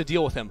supposed to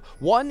deal with him.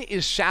 One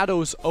is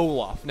Shadow's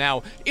Olaf.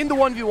 Now, in the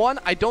 1v1,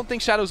 I don't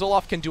think Shadow's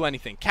Olaf can do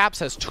anything. Caps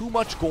has too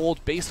much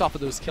gold based off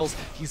of those kills.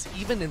 He's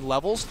even in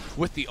levels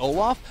with the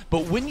Olaf,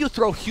 but when you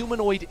throw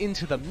Humanoid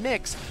into the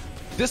mix,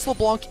 this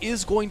LeBlanc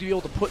is going to be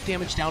able to put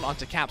damage down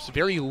onto Caps.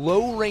 Very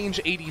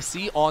low-range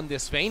ADC on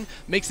this Vayne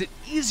makes it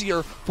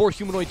easier for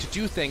Humanoid to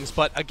do things,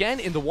 but again,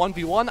 in the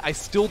 1v1, I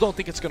still don't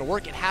think it's going to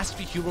work. It has to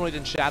be Humanoid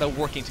and Shadow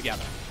working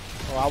together.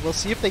 Well, we'll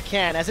see if they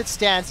can. As it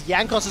stands,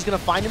 Jankos is going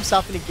to find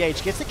himself in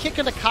engage. Gets the kick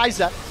into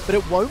Kaiser, but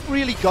it won't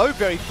really go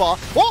very far.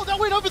 Oh, that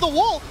went over the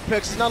wall!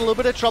 Perks is in a little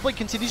bit of trouble. He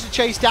continues to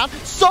chase down.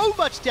 So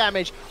much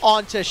damage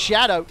onto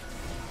Shadow.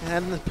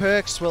 And the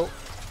Perks will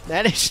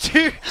manage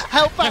to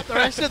help out the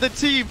rest of the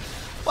team.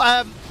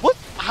 What?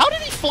 How did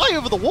he fly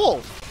over the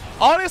wall?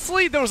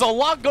 Honestly, there was a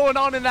lot going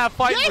on in that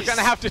fight. Yes! We're going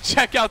to have to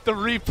check out the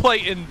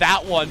replay in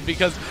that one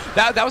because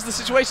that was the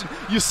situation.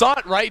 You saw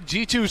it, right?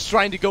 G2's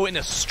trying to go in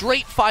a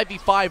straight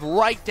 5v5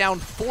 right down,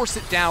 force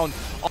it down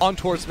on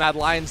towards Mad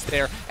Lions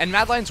there. And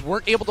Mad Lions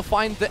weren't able to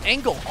find the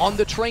angle on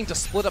the train to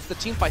split up the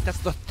team fight. That's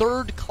the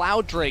third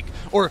Cloud Drake,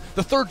 or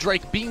the third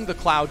Drake being the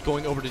Cloud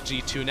going over to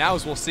G2 now,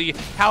 as we'll see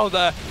how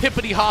the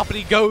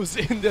hippity-hoppity goes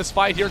in this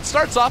fight here. It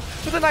starts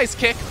off with a nice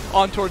kick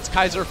on towards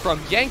Kaiser from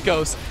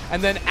Jankos,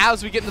 and then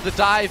as we get into the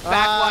dive,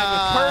 backline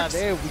with Perks.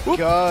 There we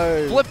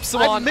go. Flips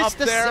him on up there. I missed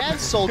the Sand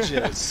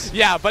Soldiers.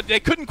 Yeah, but they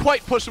couldn't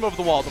quite push him over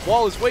the wall. The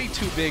wall is way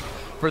too big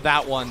for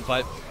that one,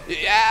 but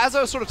as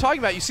I was sort of talking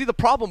about, you see the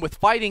problem with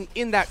fighting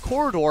in that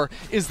corridor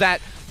is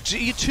that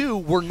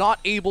G2 were not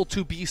able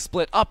to be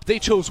split up. They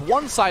chose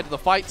one side of the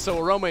fight, so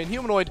Aroma and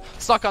Humanoid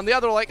stuck on the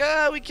other, like,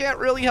 we can't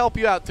really help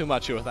you out too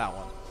much with that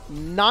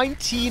one.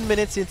 19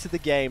 minutes into the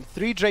game,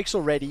 3 Drakes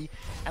already,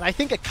 and I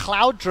think a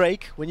Cloud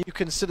Drake, when you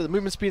consider the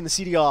movement speed and the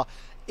CDR,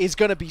 is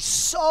going to be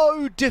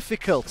so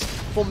difficult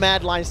for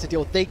Mad Lions to deal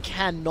with. They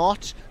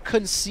cannot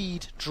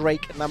concede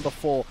Drake number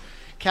 4.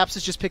 Caps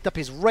has just picked up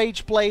his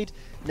Rage Blade.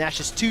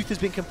 Nash's Tooth has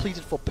been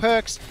completed for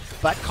Perks,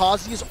 but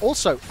Kazi has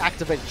also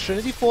activated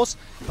Trinity Force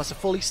plus a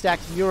fully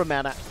stacked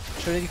Neuramana.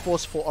 Trinity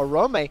Force for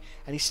Arome,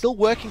 and he's still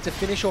working to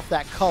finish off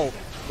that cull.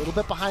 A little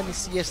bit behind the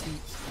CS,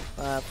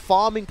 the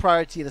farming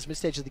priority in this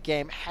mid-stage of the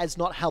game has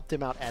not helped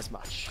him out as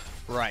much.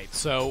 Right,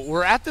 so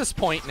we're at this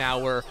point now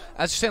where,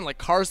 as you're saying, like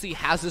Karzi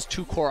has his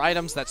 2 core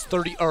items. That's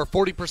 30 or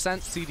 40%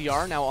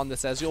 CDR now on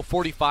this Ezreal,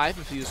 45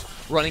 if he's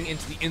running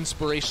into the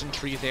inspiration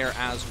tree there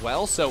as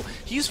well. So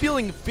he's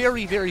feeling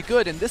very, very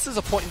good, and this is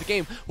a point in the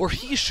game where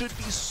he should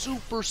be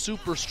super,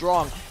 super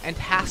strong and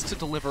has to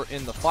deliver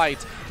in the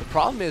fight. The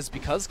problem is,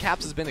 because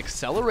Caps has been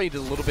accelerated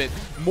a little bit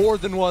more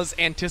than was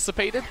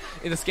anticipated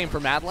in this game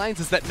for Mad Lions,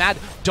 is that Mad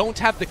don't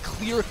have the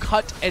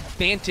clear-cut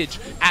advantage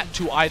at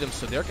 2 items,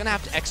 so they're going to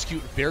have to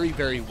execute very,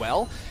 very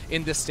well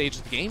in this stage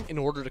of the game in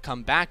order to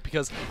come back,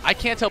 because I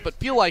can't help but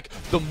feel like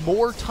the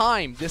more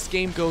time this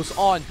game goes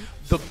on,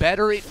 the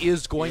better it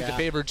is going to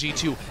favor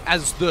G2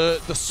 as the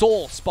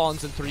Soul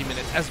spawns in 3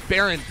 minutes, as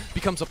Baron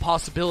becomes a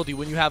possibility,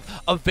 when you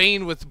have a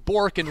Vayne with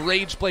Bork and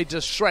Rageblade to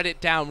shred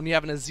it down, when you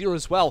have an Azir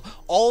as well.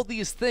 All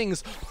these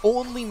things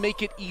only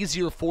make it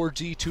easier for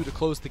G2 to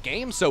close the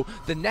game. So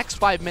the next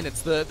 5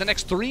 minutes, the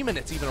next 3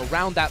 minutes even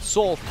around that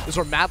Soul is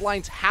where Mad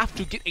Lions have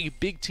to get a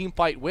big team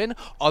fight win.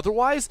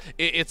 Otherwise,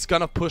 it's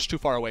going to push too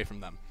far away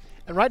from them.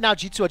 And right now,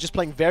 G2 are just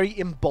playing very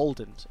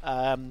emboldened.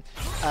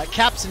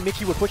 Caps and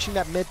Mickey were pushing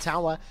that mid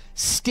tower,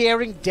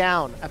 staring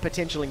down a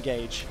potential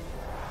engage.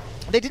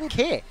 They didn't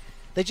care.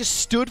 They just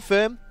stood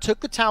firm, took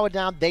the tower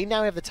down. They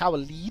now have the tower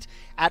lead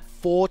at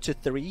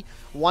 4-3.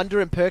 Wonder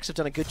and Perks have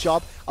done a good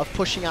job of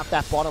pushing out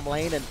that bottom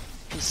lane and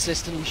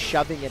consistently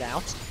shoving it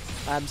out.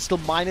 Still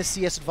minus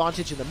CS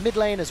advantage in the mid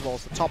lane as well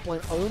as the top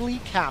lane. Only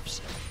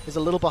Caps is a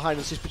little behind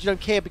on this, but you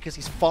don't care because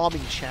he's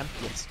farming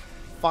champions.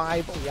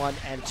 5, 1,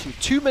 and 2.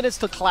 2 minutes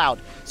to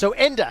Cloud. So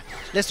Ender,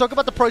 let's talk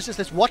about the process.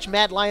 Let's watch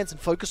Mad Lions and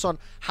focus on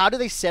how do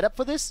they set up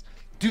for this.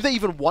 Do they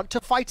even want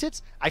to fight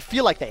it? I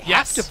feel like they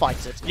have to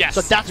fight it. Yes. So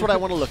that's what I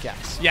want to look at.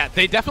 Yeah,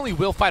 they definitely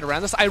will fight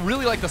around this. I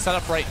really like the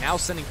setup right now,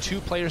 sending 2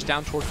 players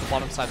down towards the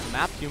bottom side of the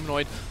map.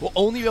 Humanoid will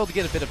only be able to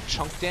get a bit of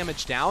chunk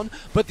damage down,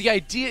 but the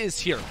idea is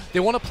here. They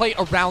want to play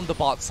around the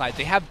bot side.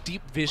 They have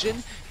deep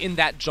vision in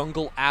that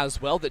jungle as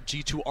well that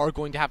G2 are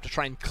going to have to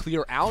try and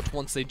clear out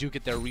once they do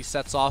get their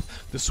resets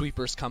off. The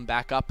sweepers come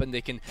back up and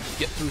they can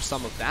get through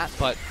some of that.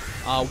 But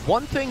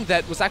one thing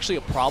that was actually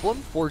a problem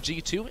for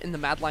G2 in the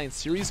Mad Lions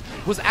series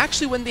was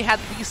actually when they had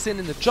Lee Sin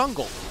in the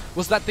jungle,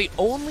 was that they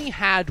only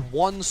had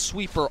 1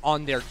 sweeper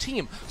on their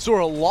team. So there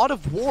were a lot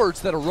of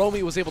wards that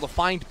Arome was able to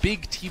find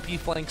big TP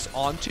flanks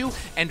onto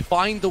and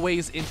find the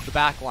ways into the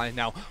backline.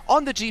 Now,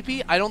 on the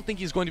GP, I don't think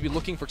he's going to be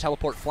looking for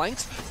teleport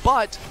flanks,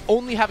 but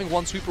only having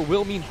 1 sweeper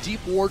will mean deep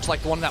wards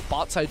like the one in that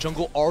bot side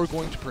jungle are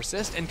going to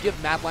persist and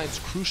give Mad Lions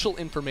crucial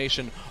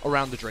information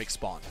around the Drake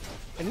spawn.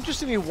 And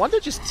interestingly,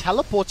 Wonder just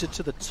teleported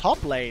to the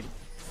top lane.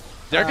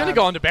 They're going to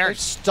go on to Baron. They've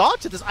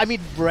started this. I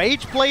mean,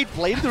 Rageblade,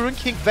 Blade of the Rune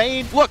King,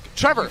 Vayne. Look,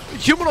 Trevor,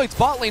 Humanoid's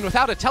bot lane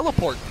without a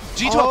teleport.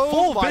 G2 have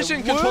full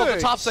vision control of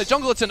the topside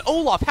jungle. It's an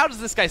Olaf. How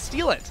does this guy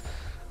steal it?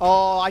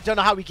 Oh, I don't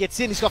know how he gets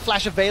in. He's got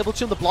flash available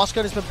to him. The blast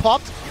gun has been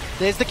popped.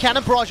 There's the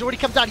cannon barrage already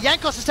come down.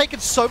 Jankos has taken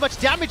so much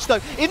damage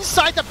though.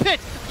 Inside the pit.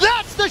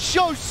 That's the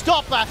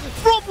showstopper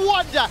from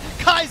Wonder.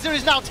 Kaiser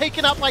is now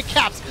taken up by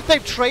Caps.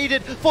 They've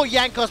traded for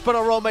Jankos, but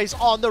Arome's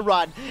on the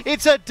run.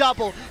 It's a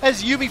double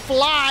as Yuumi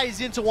flies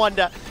into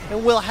Wonder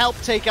and will help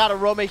take out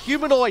Arome.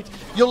 Humanoid,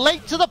 you're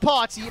late to the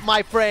party,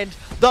 my friend.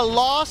 The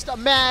last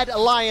Mad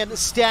Lion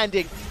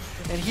standing.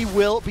 And he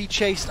will be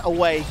chased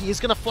away. He is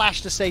going to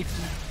flash to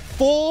safety.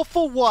 4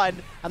 for 1,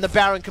 and the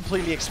Baron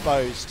completely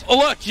exposed. Oh,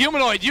 look,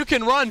 Humanoid, you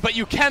can run, but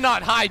you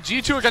cannot hide.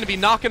 G2 are going to be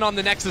knocking on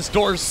the Nexus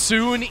doors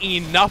soon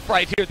enough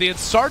right here. They had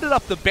started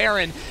up the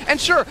Baron, and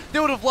sure, they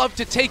would have loved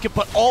to take it,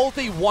 but all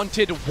they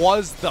wanted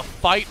was the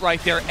fight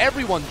right there.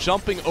 Everyone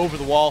jumping over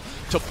the wall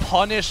to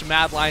punish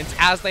Mad Lions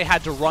as they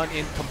had to run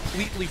in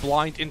completely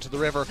blind into the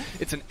river.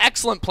 It's an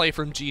excellent play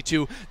from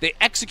G2. They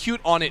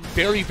execute on it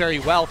very, very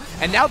well,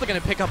 and now they're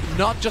going to pick up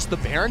not just the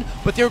Baron,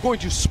 but they're going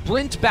to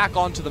sprint back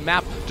onto the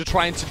map to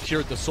try and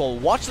secure the soul.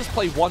 Watch this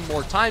play one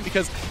more time,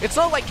 because it's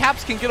not like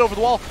Caps can get over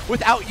the wall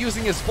without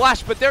using his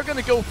flash, but they're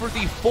going to go for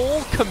the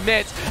full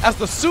commit as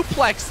the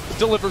suplex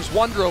delivers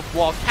Wonder over the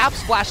wall.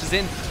 Caps flashes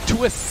in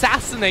to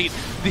assassinate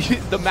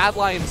the Mad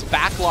Lions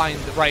backline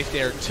right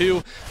there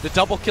too. The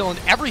double kill and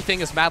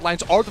everything as Mad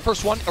Lions are the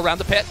first one around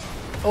the pit.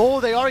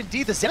 Oh, they are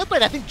indeed. The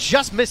Xenoblade, I think,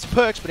 just missed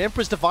Perks, but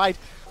Emperor's Divide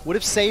would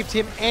have saved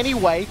him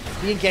anyway.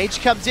 The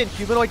engage comes in.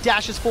 Humanoid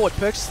dashes forward.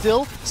 Perks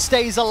still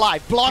stays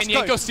alive. Blast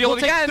goes. Steal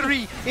it again.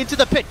 3 into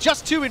the pit.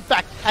 Just 2, in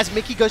fact, as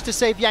Mickey goes to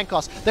save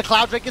Jankos. The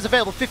Cloud Drake is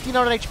available.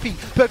 1500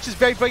 HP. Perks is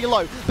very, very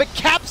low. But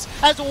Caps,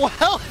 as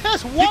well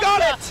as Wonder,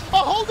 are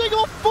holding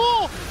on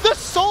 4. The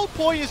Soul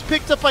Point is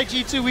picked up by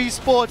G2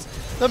 Esports.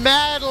 The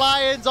Mad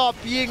Lions are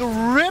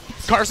being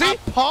ripped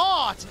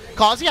apart.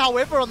 Kazi,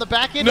 however, on the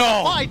back end of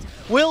the fight,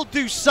 will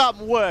do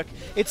some work.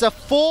 It's a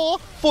 4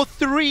 for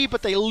 3,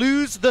 but they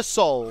lose the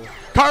soul.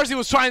 Karzi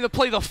was trying to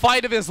play the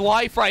fight of his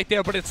life right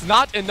there, but it's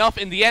not enough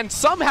in the end.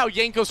 Somehow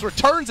Jankos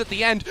returns at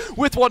the end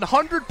with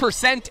 100%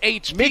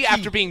 HP Mickey.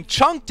 After being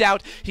chunked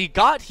out. He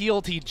got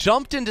healed, he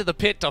jumped into the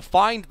pit to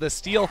find the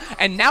steal,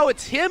 and now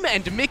it's him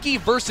and Mickey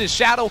versus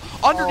Shadow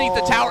underneath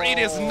the tower. It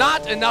is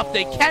not enough.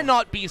 They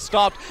cannot be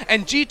stopped,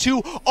 and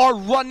G2 are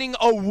running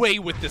away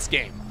with this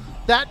game.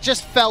 That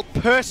just felt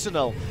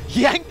personal.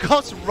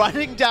 Jankos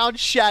running down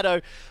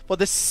Shadow for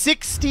the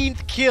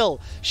 16th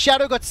kill.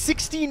 Shadow got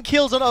 16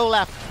 kills on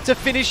Olaf to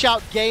finish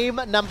out game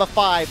number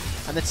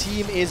 5, and the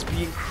team is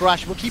being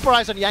crushed. We'll keep our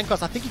eyes on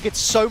Jankos. I think he gets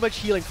so much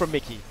healing from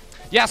Mickey.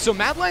 Yeah, so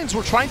Mad Lions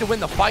were trying to win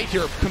the fight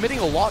here, committing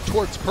a lot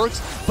towards Perks,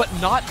 but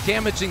not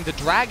damaging the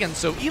Dragon.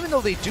 So even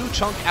though they do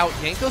chunk out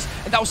Jankos,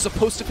 and that was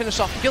supposed to finish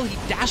off the kill, he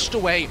dashed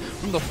away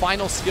from the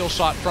final skill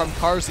shot from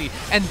Karzi,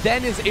 and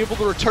then is able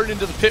to return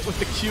into the pit with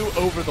the Q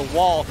over the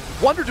wall.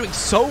 Wonder doing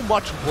so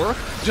much work,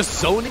 just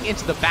zoning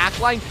into the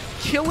backline,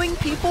 killing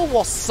people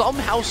while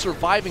somehow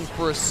surviving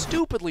for a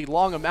stupidly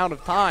long amount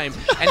of time.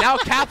 And now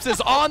Caps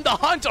is on the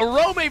hunt.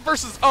 Arome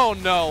versus... oh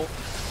no.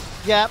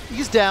 Yeah,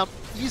 he's down.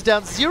 He's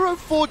down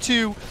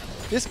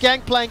 0-4-2. This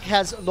Gangplank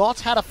has not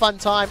had a fun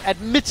time.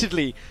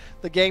 Admittedly,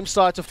 the game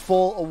started to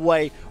fall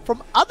away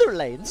from other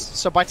lanes.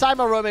 So by the time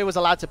Arome was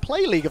allowed to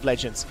play League of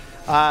Legends,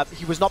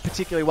 he was not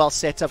particularly well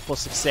set up for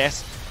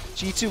success.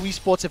 G2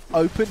 Esports have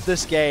opened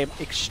this game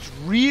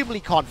extremely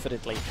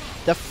confidently.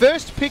 The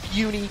first pick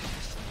Uni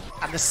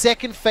and the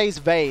second phase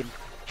Vayne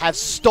have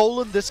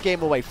stolen this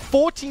game away.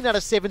 14 out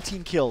of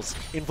 17 kills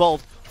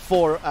involved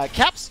for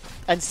Caps,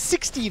 and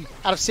 16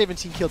 out of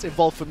 17 kills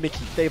involved for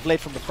Mickey. They've led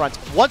from the front.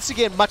 Once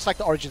again, much like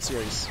the Origin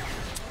series.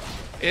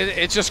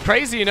 It's just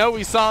crazy, you know.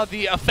 We saw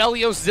the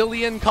Aphelios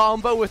Zillion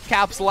combo with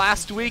Caps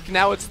last week.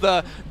 Now it's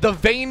the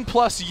Vayne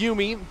plus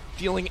Yuumi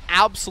dealing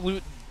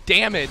absolute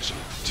damage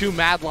to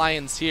Mad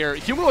Lions here.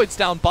 Humanoids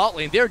down bot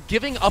lane. They're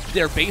giving up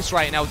their base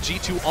right now.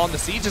 G2 on the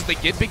siege as they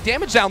get big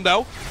damage down,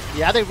 though.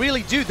 Yeah, they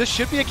really do. This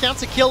should be a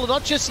counter kill,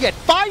 not just yet.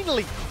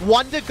 Finally,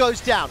 Wonder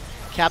goes down.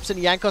 Caps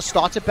and Jankos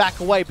start to back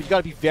away, but you got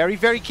to be very,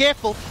 very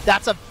careful.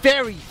 That's a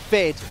very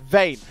fed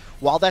Vayne.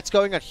 While that's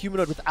going on,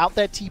 Humanoid without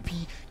that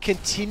TP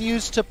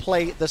continues to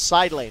play the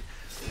side lane.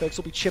 Perks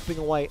will be chipping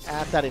away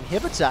at that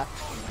inhibitor.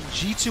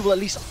 G2 will at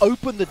least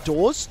open the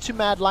doors to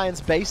Mad Lion's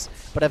base,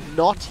 but have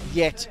not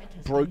yet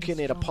broken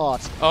it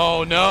apart.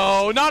 Oh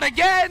no, not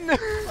again!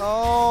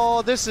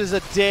 Oh, this is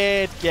a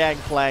dead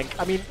Gangplank.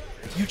 I mean,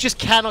 you just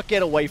cannot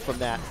get away from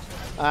that.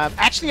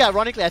 Actually,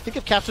 ironically, I think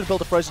if Caps would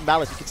build a Frozen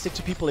Mallet, he could stick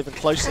to people even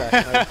closer.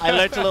 I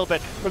learned a little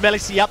bit from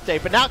LEC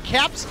Update. But now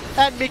Caps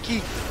and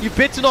Mickey, you've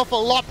bitten off a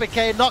lot, but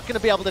are not going to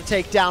be able to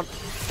take down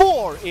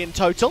 4 in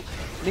total.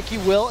 Mickey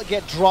will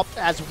get dropped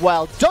as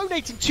well,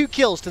 donating 2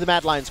 kills to the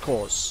Mad Lions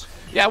cause.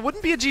 Yeah, it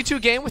wouldn't be a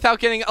G2 game without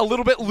getting a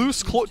little bit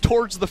loose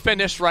towards the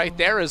finish right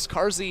there, as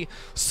Karzi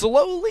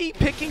slowly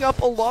picking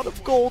up a lot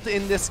of gold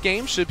in this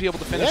game. Should be able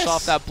to finish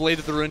off that Blade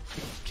of the Rune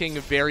King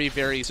very,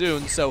 very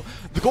soon. So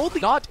the gold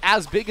is not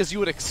as big as you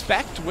would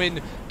expect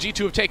when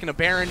G2 have taken a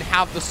Baron,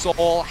 have the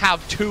Soul,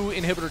 have 2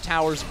 inhibitor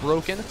towers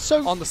broken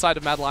on the side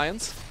of Mad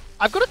Lions.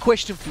 I've got a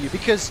question for you,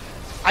 because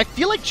I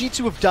feel like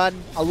G2 have done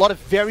a lot of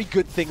very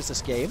good things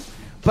this game,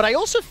 But I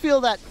also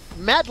feel that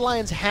Mad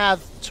Lions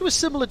have, to a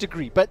similar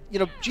degree, but, you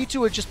know,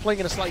 G2 are just playing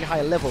at a slightly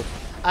higher level.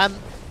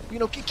 You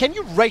know, can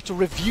you rate or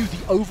review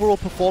the overall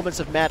performance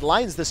of Mad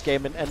Lions this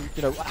game and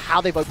you know, how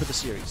they've opened the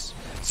series?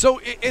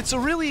 So it's a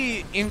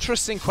really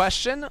interesting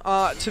question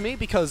to me,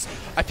 because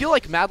I feel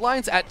like Mad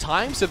Lions at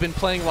times have been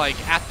playing like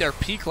at their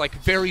peak, like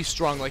very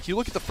strong. Like you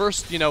look at the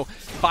first, you know,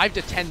 5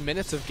 to 10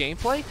 minutes of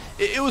gameplay,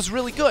 it was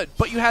really good.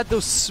 But you had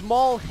those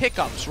small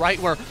hiccups, right,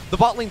 where the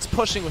bot lane's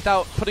pushing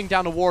without putting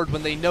down a ward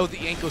when they know the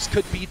Ankos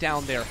could be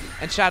down there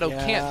and Shadow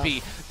can't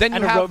be. Then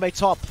you have Arome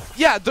top.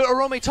 Yeah, the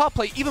Arome top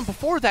play. Even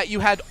before that, you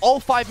had all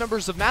 5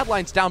 members of Mad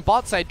Lions down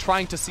bot side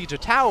trying to siege a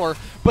tower,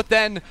 but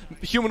then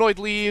Humanoid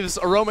leaves,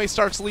 Arome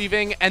starts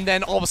leaving, and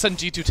then all of a sudden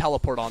G2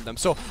 teleport on them.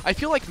 So I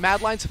feel like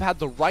Mad Lions have had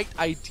the right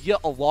idea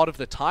a lot of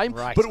the time,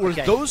 but it were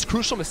those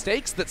crucial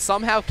mistakes that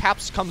somehow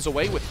Caps comes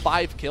away with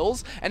 5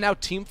 kills, and now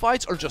team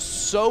fights are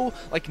just so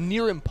like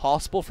near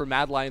impossible for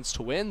Mad Lions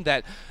to win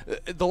that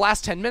the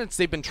last 10 minutes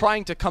they've been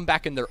trying to come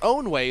back in their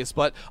own ways,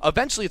 but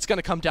eventually it's going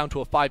to come down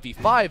to a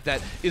 5v5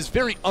 that is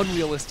very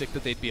unrealistic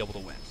that they'd be able to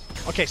win.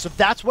 Okay, so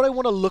that's what I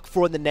want to look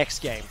for in the next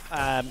game.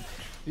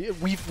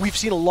 We've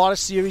seen a lot of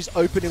series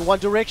open in one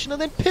direction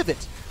and then pivot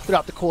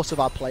throughout the course of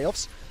our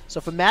playoffs. So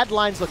for Mad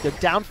Lions, look, they're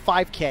down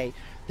 5k.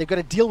 They've got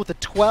to deal with a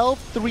 12,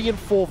 3, and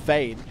 4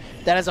 Vayne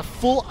that has a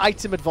full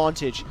item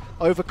advantage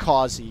over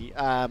Kazi.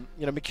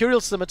 You know,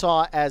 Mercurial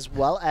Scimitar as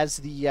well as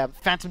the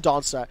Phantom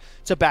Dancer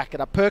to back it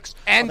up. Perks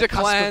and a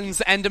Cleanse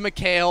and a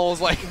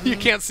Mikhail's, like you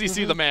can't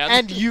CC the man.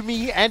 And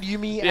Yumi and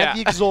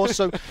the Exhaust.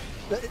 So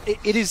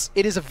it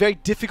is a very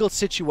difficult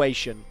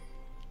situation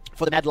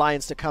for the Mad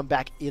Lions to come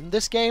back in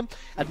this game.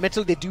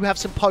 Admittedly, they do have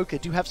some poke, they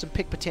do have some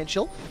pick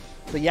potential.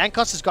 But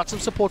Jankos has got some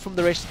support from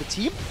the rest of the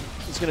team.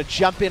 He's going to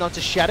jump in onto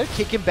Shadow,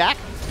 kick him back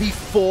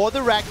before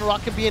the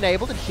Ragnarok can be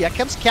enabled. And here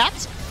comes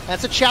Caps.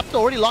 That's a chapter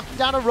already locking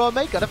down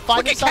Arome. Got to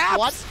find himself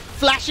one.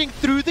 Flashing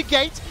through the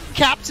gate.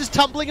 Caps is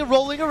tumbling and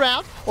rolling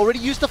around. Already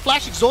used the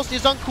flash. Exhaust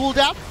is on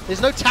cooldown.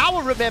 There's no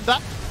tower, remember.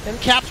 And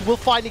Caps will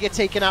finally get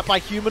taken out by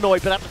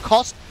Humanoid, but at the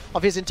cost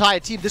of his entire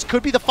team. This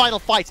could be the final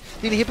fight.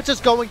 The inhibitor's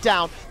going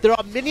down. There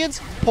are minions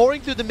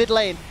pouring through the mid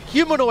lane.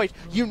 Humanoid,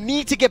 you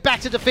need to get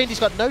back to defend. He's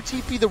got no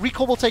TP. The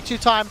recall will take 2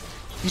 time.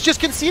 He's just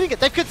conceding it.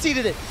 They've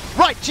conceded it.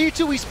 Right,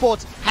 G2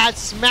 Esports has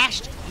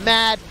smashed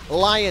Mad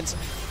Lions.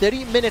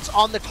 30 minutes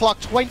on the clock,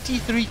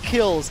 23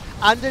 kills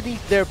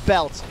underneath their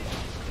belt.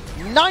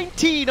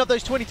 19 of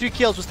those 23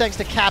 kills was thanks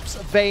to Caps,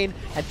 Vayne,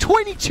 and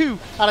 22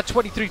 out of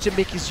 23 to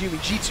Mickey's Yumi.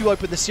 G2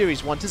 opened the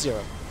series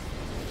 1-0.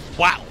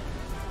 Wow.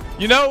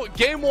 You know,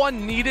 game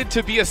 1 needed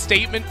to be a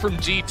statement from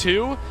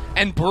G2,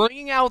 and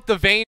bringing out the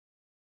Vayne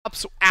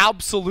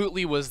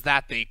absolutely was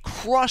that. They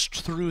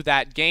crushed through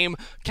that game.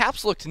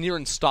 Caps looked near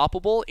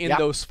unstoppable in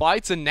those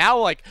fights, and now,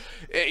 like,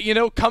 you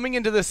know, coming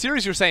into the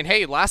series, you're saying,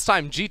 hey, last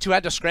time G2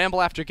 had to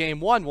scramble after game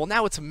 1. Well,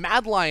 now it's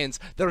Mad Lions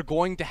that are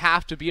going to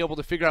have to be able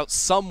to figure out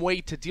some way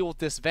to deal with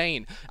this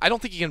Vayne. I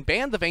don't think you can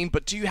ban the Vayne,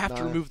 but do you have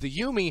to remove the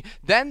Yumi?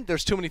 Then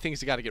there's too many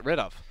things you got to get rid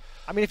of.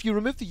 I mean, if you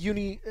remove the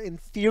Uni, in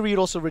theory, it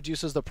also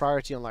reduces the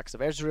priority on likes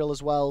of Ezreal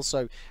as well.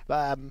 So,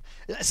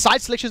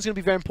 side selection is going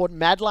to be very important.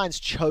 Mad Lions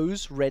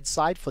chose red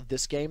side for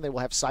this game. They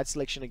will have side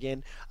selection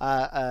again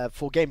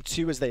for game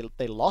 2 as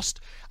they lost.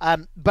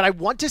 But I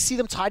want to see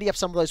them tidy up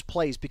some of those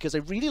plays because I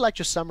really liked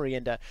your summary,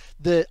 Ender.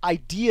 The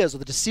ideas or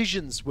the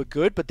decisions were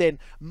good, but then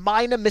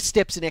minor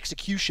missteps in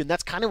execution,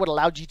 that's kind of what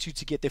allowed G2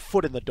 to get their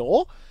foot in the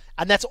door.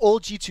 And that's all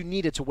G2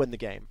 needed to win the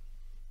game.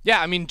 Yeah,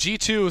 I mean,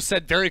 G2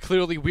 said very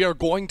clearly, we are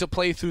going to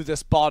play through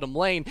this bottom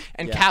lane,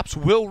 and Caps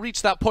will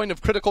reach that point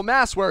of critical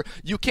mass where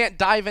you can't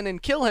dive in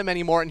and kill him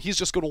anymore, and he's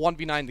just going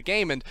to 1v9 the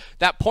game, and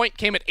that point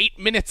came at 8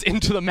 minutes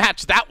into the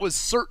match. That was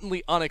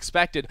certainly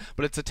unexpected,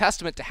 but it's a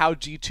testament to how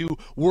G2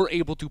 were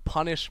able to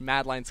punish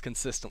Mad Lions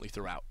consistently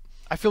throughout.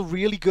 I feel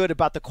really good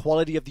about the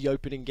quality of the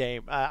opening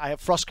game.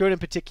 Frostgoat in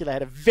particular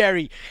had a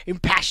very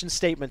impassioned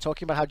statement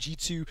talking about how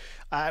G2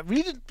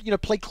 really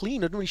didn't play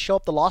clean. Didn't really show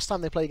up the last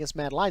time they played against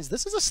Mad Lions.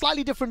 This is a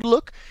slightly different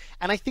look,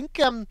 and I think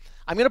I'm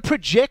going to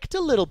project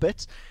a little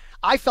bit.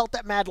 I felt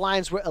that Mad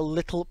Lions were a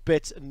little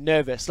bit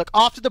nervous. Look,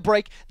 after the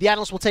break, the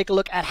analysts will take a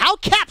look at how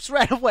Caps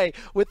ran away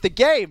with the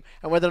game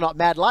and whether or not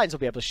Mad Lions will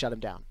be able to shut him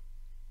down.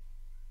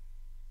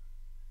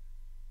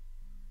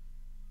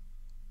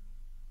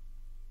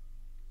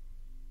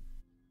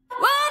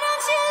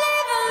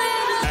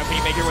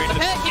 Make your way to the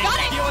pit. You got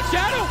it. Steal a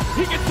Shadow.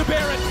 He gets the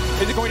Baron.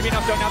 Is it going to be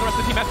enough? So now the rest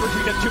of the team has to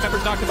retreat. 2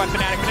 members knocked by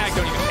Fnatic. Fnatic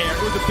don't even care.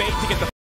 It was a bait to get the